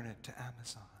return it to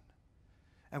Amazon.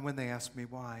 And when they ask me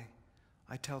why,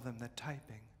 I tell them that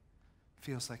typing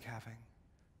feels like having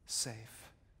safe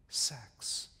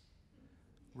sex.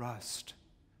 Rust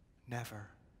never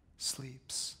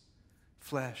sleeps.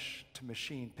 Flesh to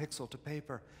machine, pixel to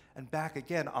paper, and back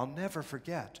again. I'll never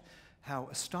forget how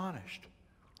astonished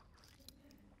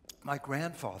my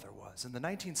grandfather was in the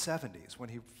 1970s when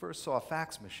he first saw a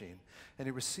fax machine, and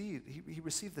he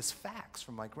received this fax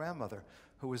from my grandmother,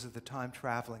 who was at the time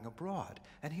traveling abroad,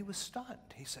 and he was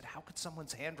stunned. He said, how could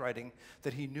someone's handwriting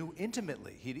that he knew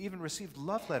intimately, he'd even received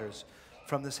love letters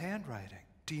from this handwriting,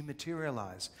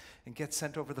 dematerialize and get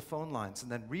sent over the phone lines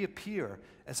and then reappear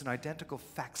as an identical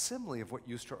facsimile of what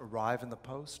used to arrive in the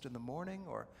post in the morning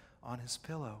or on his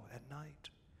pillow at night?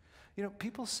 You know,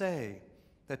 people say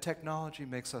that technology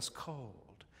makes us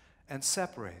cold and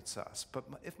separates us, but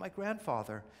if my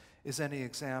grandfather is any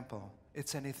example,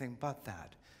 it's anything but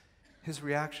that. His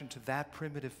reaction to that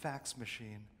primitive fax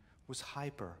machine was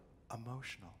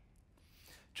hyper-emotional.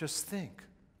 Just think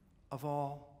of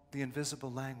all the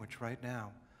invisible language right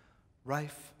now,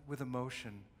 rife with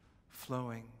emotion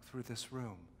flowing through this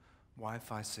room.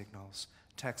 Wi-Fi signals,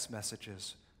 text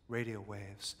messages, radio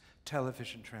waves,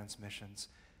 television transmissions.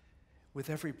 With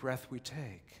every breath we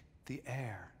take, the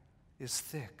air is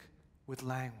thick with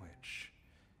language.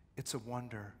 It's a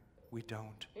wonder we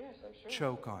don't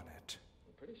choke on it.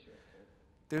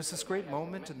 There's this great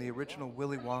moment in the original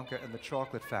Willy Wonka and the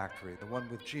Chocolate Factory, the one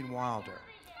with Gene Wilder,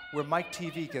 where Mike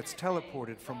TV gets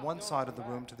teleported from one side of the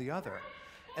room to the other.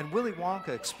 And Willy Wonka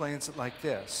explains it like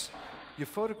this. You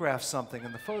photograph something,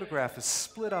 and the photograph is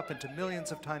split up into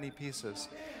millions of tiny pieces,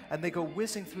 and they go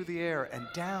whizzing through the air and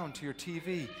down to your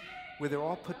TV, where they're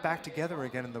all put back together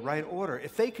again in the right order.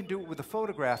 If they can do it with a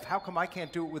photograph, how come I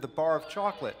can't do it with a bar of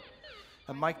chocolate?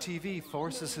 And Mike TV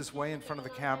forces his way in front of the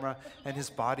camera, and his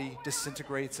body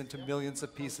disintegrates into millions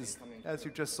of pieces, as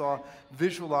you just saw,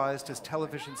 visualized as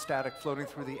television static floating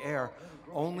through the air,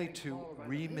 only to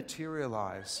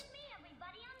rematerialize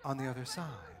on the other side.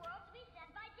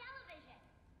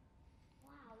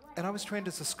 And I was trained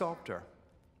as a sculptor,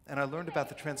 and I learned about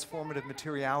the transformative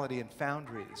materiality in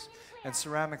foundries and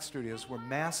ceramic studios where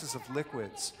masses of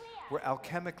liquids were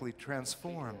alchemically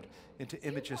transformed into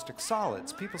imagistic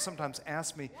solids. People sometimes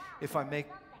ask me if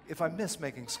I miss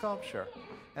making sculpture,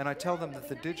 and I tell them that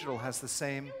the digital has the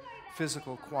same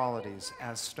physical qualities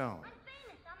as stone.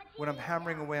 When I'm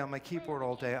hammering away on my keyboard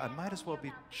all day, I might as well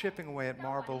be chipping away at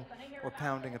marble or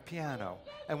pounding a piano.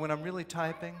 And when I'm really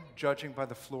typing, judging by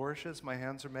the flourishes my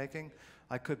hands are making,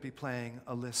 I could be playing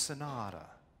a Liszt sonata.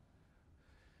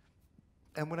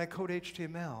 And when I code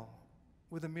HTML,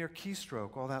 with a mere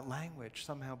keystroke, all that language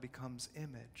somehow becomes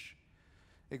image,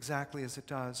 exactly as it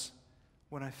does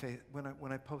when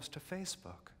I post to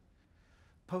Facebook.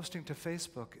 Posting to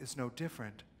Facebook is no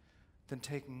different than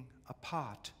taking a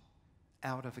pot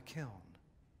out of a kiln.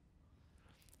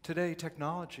 Today,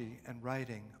 technology and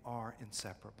writing are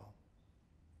inseparable.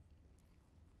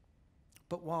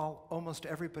 But while almost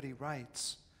everybody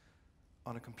writes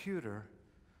on a computer,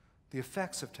 the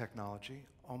effects of technology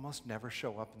almost never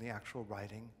show up in the actual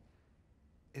writing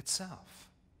itself.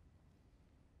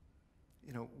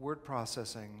 You know, word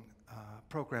processing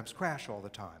programs crash all the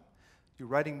time. You're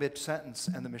writing mid-sentence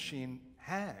and the machine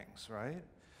hangs, right?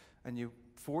 And you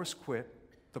force quit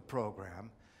the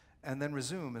program and then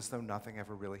resume as though nothing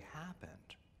ever really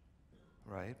happened,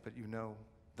 right? But you know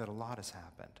that a lot has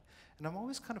happened. And I'm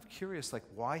always kind of curious, like,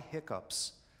 why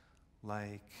hiccups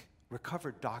like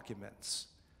recovered documents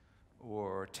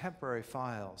or temporary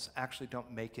files actually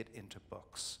don't make it into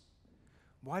books?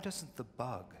 Why doesn't the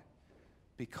bug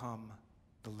become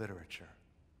the literature?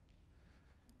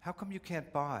 How come you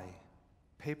can't buy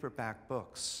paperback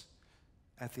books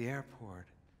at the airport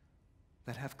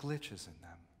that have glitches in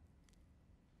them?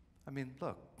 I mean,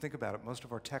 look, think about it. Most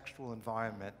of our textual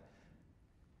environment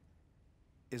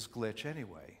is glitch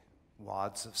anyway.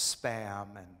 Wads of spam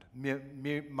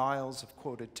and miles of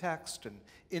quoted text and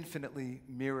infinitely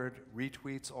mirrored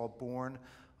retweets, all born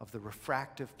of the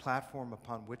refractive platform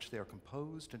upon which they are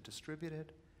composed and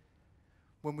distributed.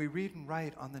 When we read and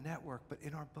write on the network, but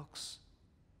in our books,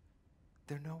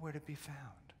 they're nowhere to be found.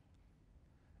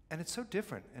 And it's so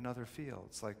different in other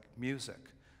fields, like music,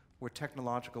 where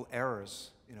technological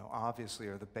errors, you know, obviously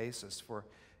are the basis for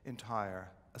entire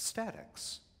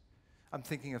aesthetics. I'm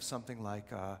thinking of something like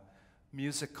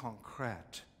musique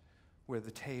concrète, where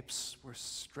the tapes were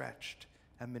stretched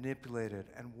and manipulated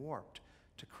and warped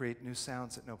to create new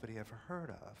sounds that nobody ever heard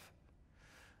of.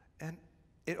 And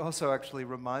it also actually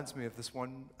reminds me of this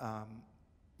one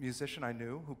musician I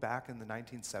knew who back in the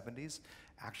 1970s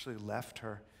actually left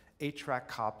her 8-track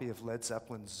copy of Led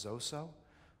Zeppelin's Zoso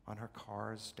on her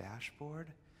car's dashboard,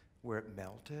 where it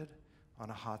melted on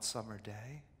a hot summer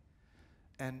day.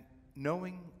 And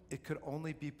knowing it could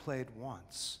only be played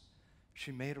once,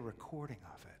 she made a recording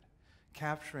of it,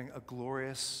 capturing a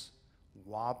glorious,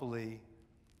 wobbly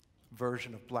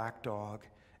version of Black Dog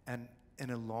and an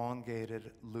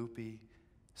elongated, loopy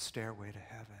Stairway to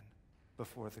Heaven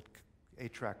before the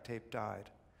 8-track tape died.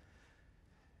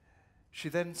 She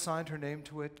then signed her name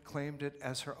to it, claimed it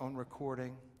as her own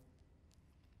recording,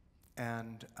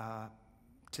 and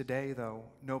today, though,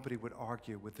 nobody would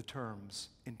argue with the terms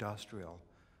industrial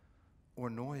or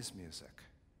noise music.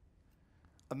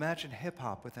 Imagine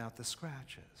hip-hop without the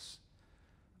scratches.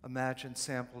 Imagine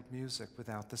sampled music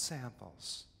without the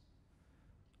samples.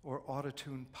 Or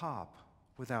auto-tune pop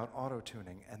without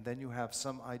auto-tuning, and then you have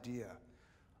some idea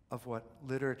of what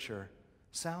literature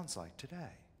sounds like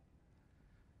today.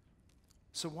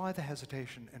 So why the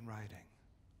hesitation in writing?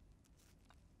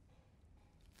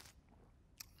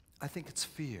 I think it's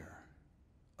fear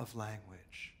of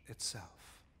language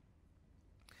itself.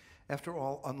 After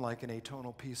all, unlike an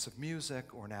atonal piece of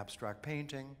music or an abstract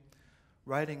painting,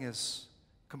 writing is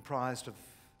comprised of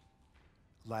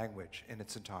language in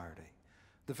its entirety.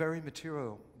 The very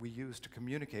material we use to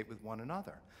communicate with one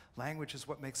another. Language is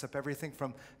what makes up everything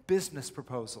from business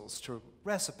proposals to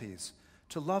recipes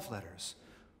to love letters.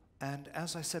 And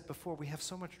as I said before, we have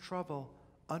so much trouble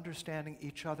understanding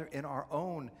each other in our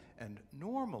own and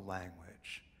normal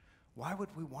language. Why would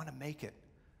we want to make it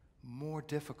more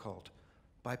difficult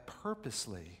by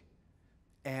purposely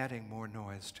adding more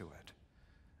noise to it?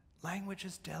 Language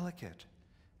is delicate,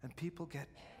 and people get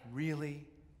really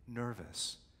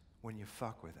nervous when you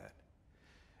fuck with it.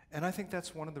 And I think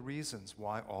that's one of the reasons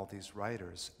why all these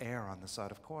writers err on the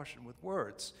side of caution with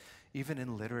words, even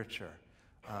in literature,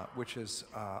 which is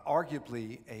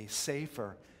arguably a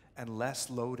safer and less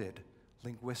loaded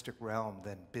linguistic realm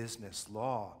than business,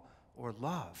 law, or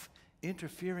love.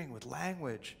 Interfering with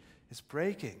language is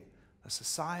breaking a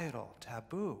societal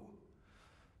taboo.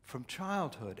 From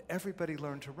childhood, everybody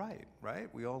learned to write,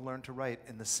 right? We all learned to write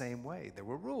in the same way. There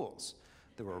were rules.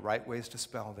 There were right ways to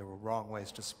spell, there were wrong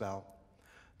ways to spell.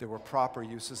 There were proper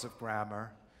uses of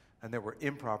grammar, and there were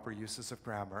improper uses of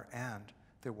grammar, and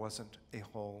there wasn't a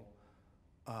whole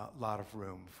lot of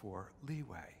room for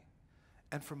leeway.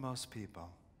 And for most people,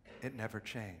 it never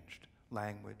changed.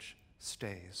 Language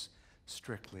stays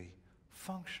strictly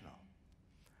functional.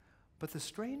 But the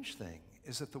strange thing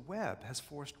is that the web has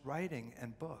forced writing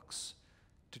and books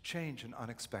to change in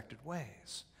unexpected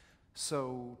ways.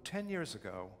 So 10 years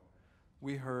ago,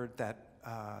 we heard that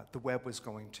the web was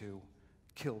going to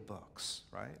kill books,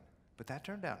 right? But that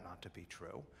turned out not to be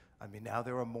true. I mean, now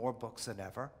there are more books than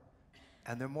ever,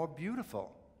 and they're more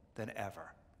beautiful than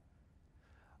ever.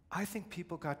 I think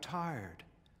people got tired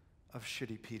of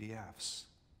shitty PDFs.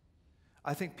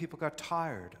 I think people got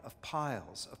tired of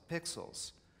piles of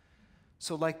pixels.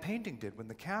 So like painting did when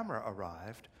the camera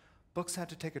arrived, books had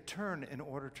to take a turn in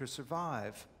order to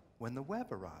survive when the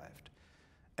web arrived.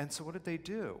 And so what did they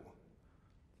do?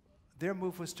 Their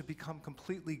move was to become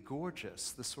completely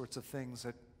gorgeous, the sorts of things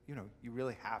that, you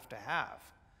really have to have.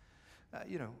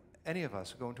 Any of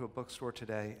us go into a bookstore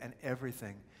today and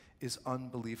everything is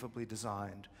unbelievably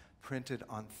designed, printed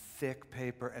on thick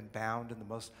paper and bound in the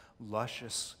most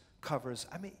luscious covers.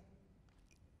 I mean,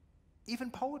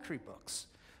 even poetry books.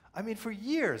 For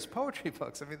years, poetry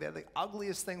books, they're the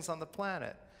ugliest things on the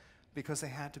planet because they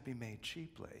had to be made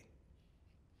cheaply.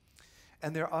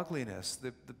 And their ugliness,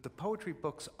 the poetry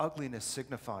book's ugliness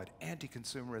signified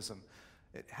anti-consumerism.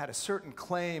 It had a certain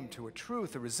claim to a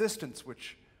truth, a resistance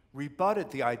which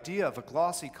rebutted the idea of a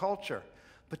glossy culture.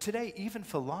 But today, even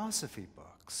philosophy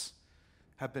books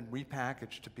have been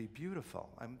repackaged to be beautiful.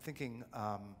 I'm thinking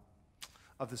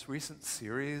of this recent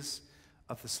series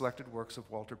of the selected works of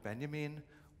Walter Benjamin,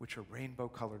 which are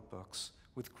rainbow-colored books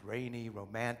with grainy,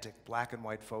 romantic, black and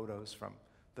white photos from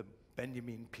the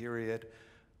Benjamin period.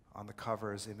 On the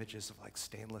covers, images of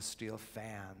stainless steel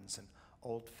fans and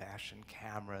old-fashioned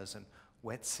cameras and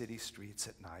wet city streets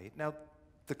at night. Now,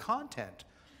 the content,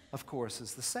 of course,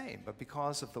 is the same, but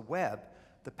because of the web,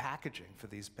 the packaging for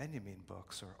these Benjamin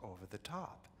books are over the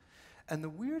top. And the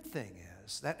weird thing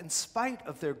is that in spite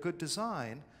of their good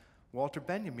design, Walter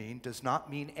Benjamin does not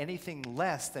mean anything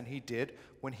less than he did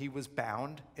when he was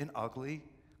bound in ugly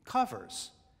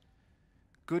covers.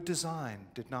 Good design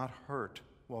did not hurt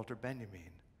Walter Benjamin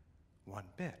one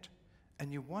bit.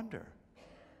 And you wonder,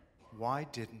 why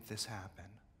didn't this happen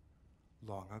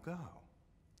long ago?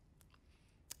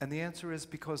 And the answer is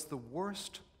because the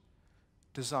worst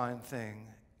designed thing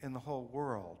in the whole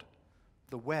world,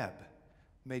 the web,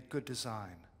 made good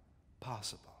design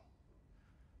possible.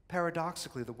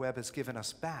 Paradoxically, the web has given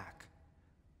us back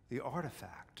the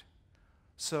artifact.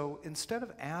 So instead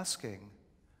of asking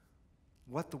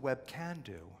what the web can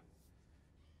do,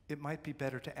 it might be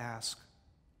better to ask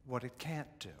what it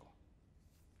can't do.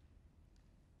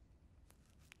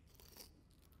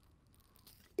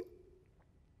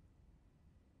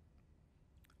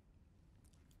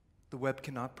 The web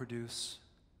cannot produce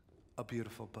a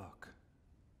beautiful book.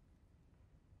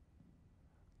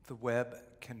 The web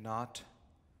cannot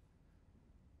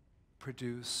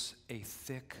produce a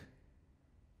thick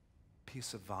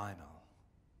piece of vinyl.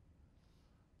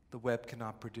 The web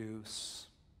cannot produce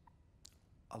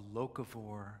a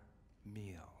locavore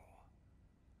meal.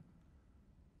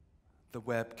 The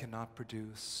web cannot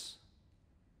produce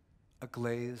a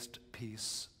glazed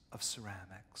piece of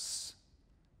ceramics.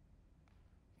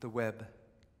 The web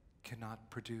cannot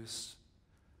produce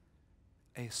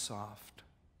a soft,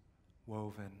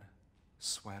 woven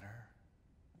sweater.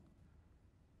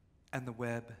 And the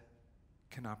web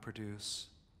cannot produce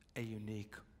a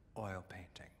unique oil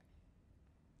painting,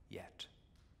 yet.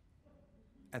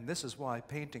 And this is why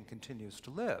painting continues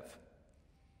to live.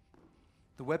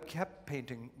 The web kept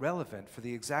painting relevant for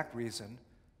the exact reason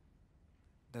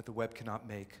that the web cannot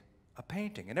make a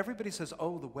painting. And everybody says,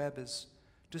 oh, the web is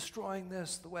destroying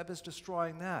this, the web is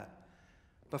destroying that.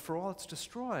 But for all it's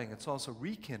destroying, it's also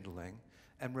rekindling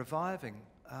and reviving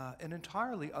an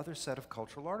entirely other set of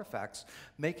cultural artifacts,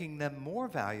 making them more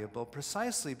valuable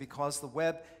precisely because the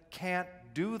web can't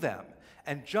do them.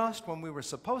 And just when we were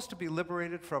supposed to be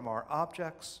liberated from our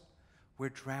objects, we're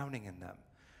drowning in them,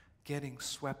 getting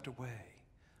swept away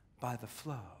by the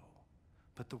flow.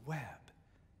 But the web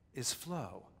is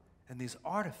flow, and these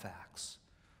artifacts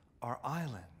are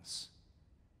islands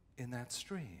in that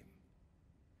stream.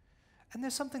 And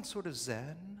there's something sort of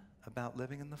zen about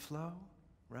living in the flow,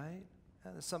 right?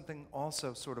 And there's something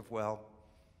also sort of,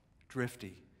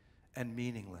 drifty and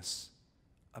meaningless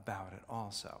about it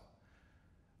also.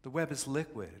 The web is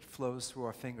liquid, it flows through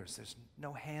our fingers. There's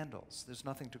no handles, there's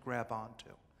nothing to grab onto.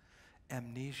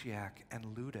 Amnesiac and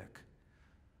ludic.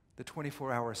 The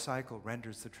 24-hour cycle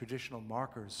renders the traditional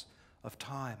markers of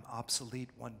time obsolete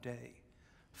one day,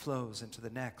 flows into the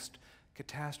next.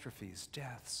 Catastrophes,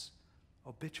 deaths,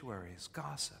 obituaries,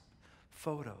 gossip,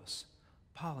 photos,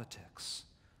 politics,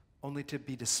 only to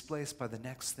be displaced by the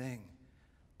next thing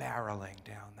barreling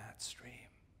down that stream.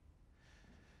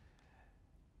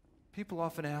 People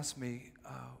often ask me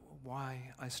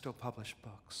why I still publish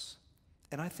books.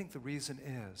 And I think the reason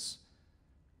is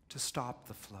to stop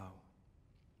the flow.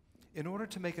 In order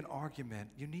to make an argument,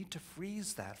 you need to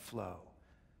freeze that flow,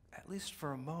 at least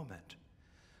for a moment,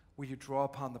 where you draw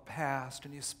upon the past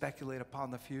and you speculate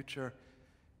upon the future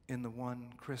in the one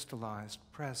crystallized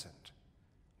present,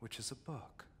 which is a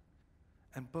book.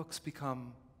 And books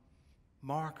become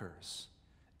markers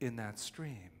in that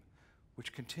stream,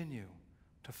 which continue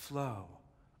to flow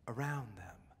around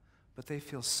them, but they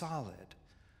feel solid,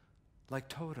 like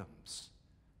totems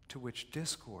to which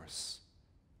discourse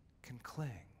can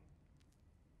cling.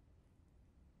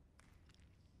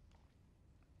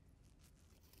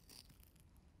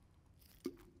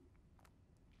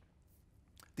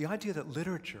 The idea that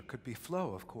literature could be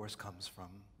flow, of course, comes from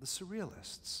the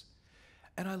Surrealists.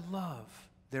 And I love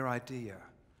their idea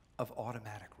of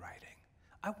automatic writing.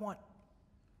 I want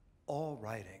all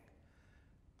writing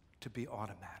to be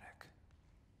automatic.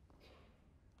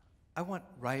 I want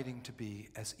writing to be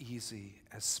as easy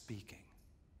as speaking.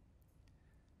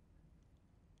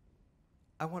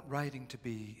 I want writing to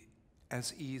be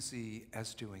as easy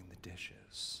as doing the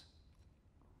dishes.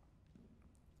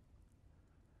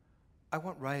 I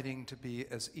want writing to be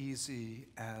as easy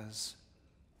as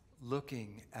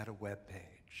looking at a web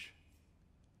page.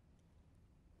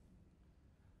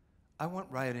 I want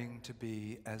writing to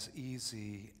be as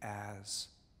easy as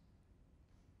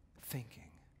thinking.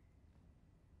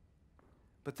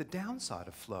 But the downside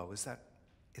of flow is that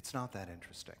it's not that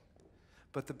interesting.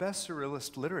 But the best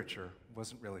Surrealist literature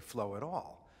wasn't really flow at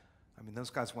all. I mean, those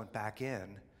guys went back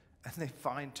in and they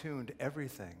fine-tuned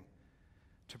everything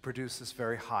to produce this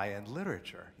very high-end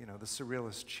literature. You know, the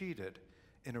Surrealists cheated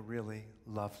in a really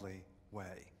lovely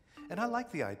way. And I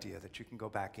like the idea that you can go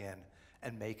back in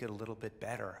and make it a little bit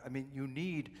better. I mean, you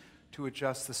need to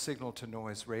adjust the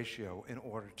signal-to-noise ratio in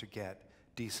order to get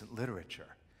decent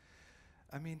literature.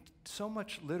 I mean, so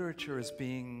much literature is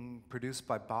being produced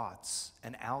by bots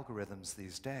and algorithms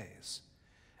these days.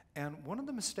 And one of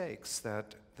the mistakes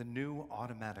that the new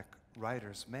automatic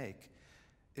writers make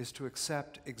is to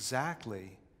accept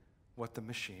exactly what the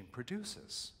machine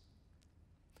produces.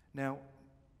 Now,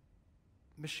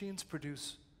 machines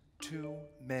produce too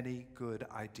many good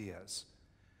ideas.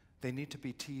 They need to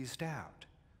be teased out.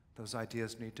 Those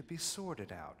ideas need to be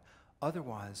sorted out.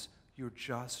 Otherwise, you're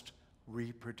just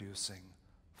reproducing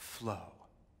flow.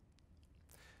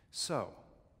 So,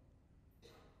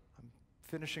 I'm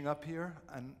finishing up here,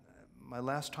 and my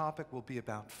last topic will be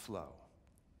about flow.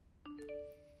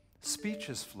 Speech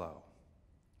is flow,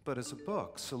 but as a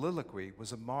book, soliloquy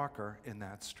was a marker in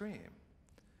that stream.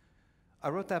 I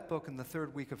wrote that book in the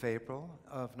third week of April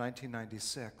of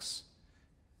 1996.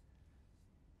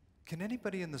 Can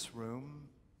anybody in this room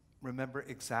remember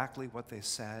exactly what they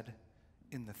said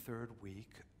in the third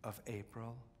week of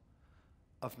April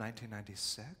of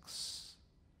 1996?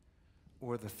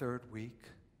 Or the third week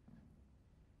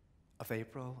of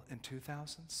April in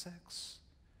 2006?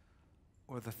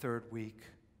 Or the third week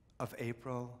of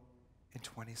April in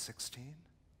 2016?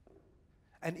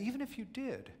 And even if you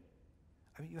did,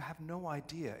 I mean, you have no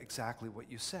idea exactly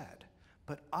what you said.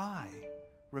 But I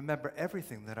remember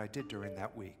everything that I did during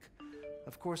that week.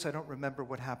 Of course, I don't remember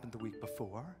what happened the week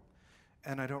before,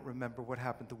 and I don't remember what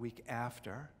happened the week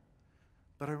after,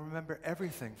 but I remember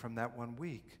everything from that one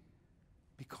week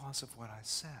because of what I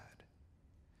said.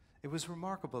 It was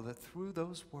remarkable that through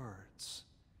those words,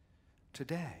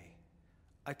 today,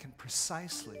 I can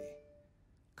precisely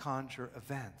conjure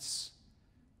events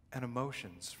and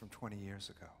emotions from 20 years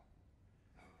ago.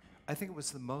 I think it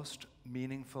was the most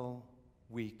meaningful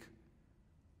week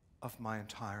of my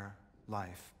entire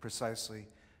life, precisely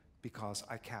because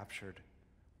I captured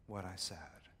what I said.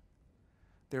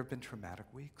 There have been traumatic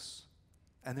weeks,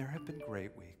 and there have been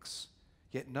great weeks,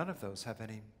 yet none of those have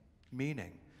any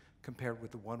meaning compared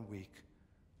with the one week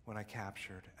when I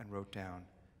captured and wrote down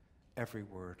every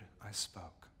word I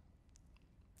spoke.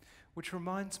 Which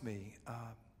reminds me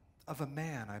of a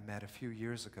man I met a few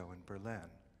years ago in Berlin.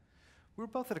 We were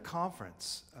both at a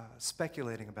conference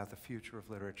speculating about the future of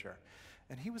literature,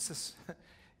 and he was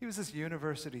this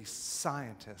university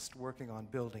scientist working on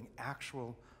building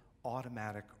actual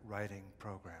automatic writing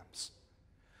programs.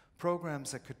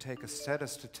 Programs that could take a set of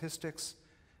statistics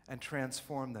and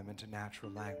transform them into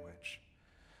natural language.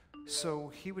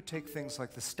 So he would take things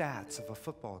like the stats of a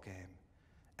football game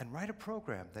and write a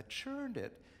program that churned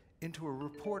it into a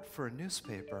report for a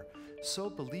newspaper so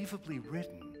believably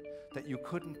written that you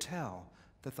couldn't tell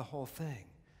that the whole thing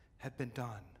had been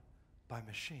done by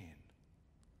machine.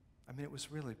 I mean, it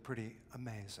was really pretty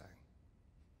amazing.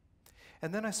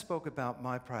 And then I spoke about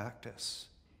my practice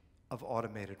of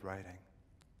automated writing,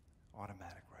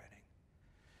 automatic writing.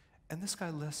 And this guy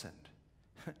listened,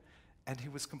 and he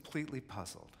was completely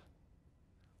puzzled.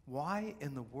 Why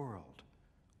in the world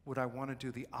would I want to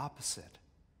do the opposite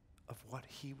of what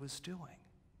he was doing?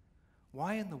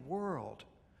 Why in the world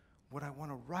would I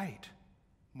want to write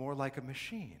more like a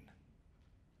machine?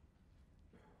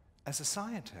 As a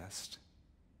scientist,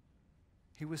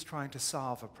 he was trying to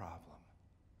solve a problem.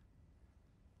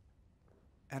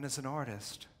 And as an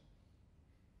artist,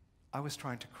 I was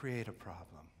trying to create a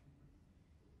problem.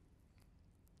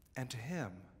 And to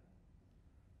him,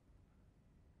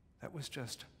 that was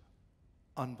just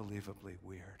unbelievably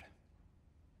weird.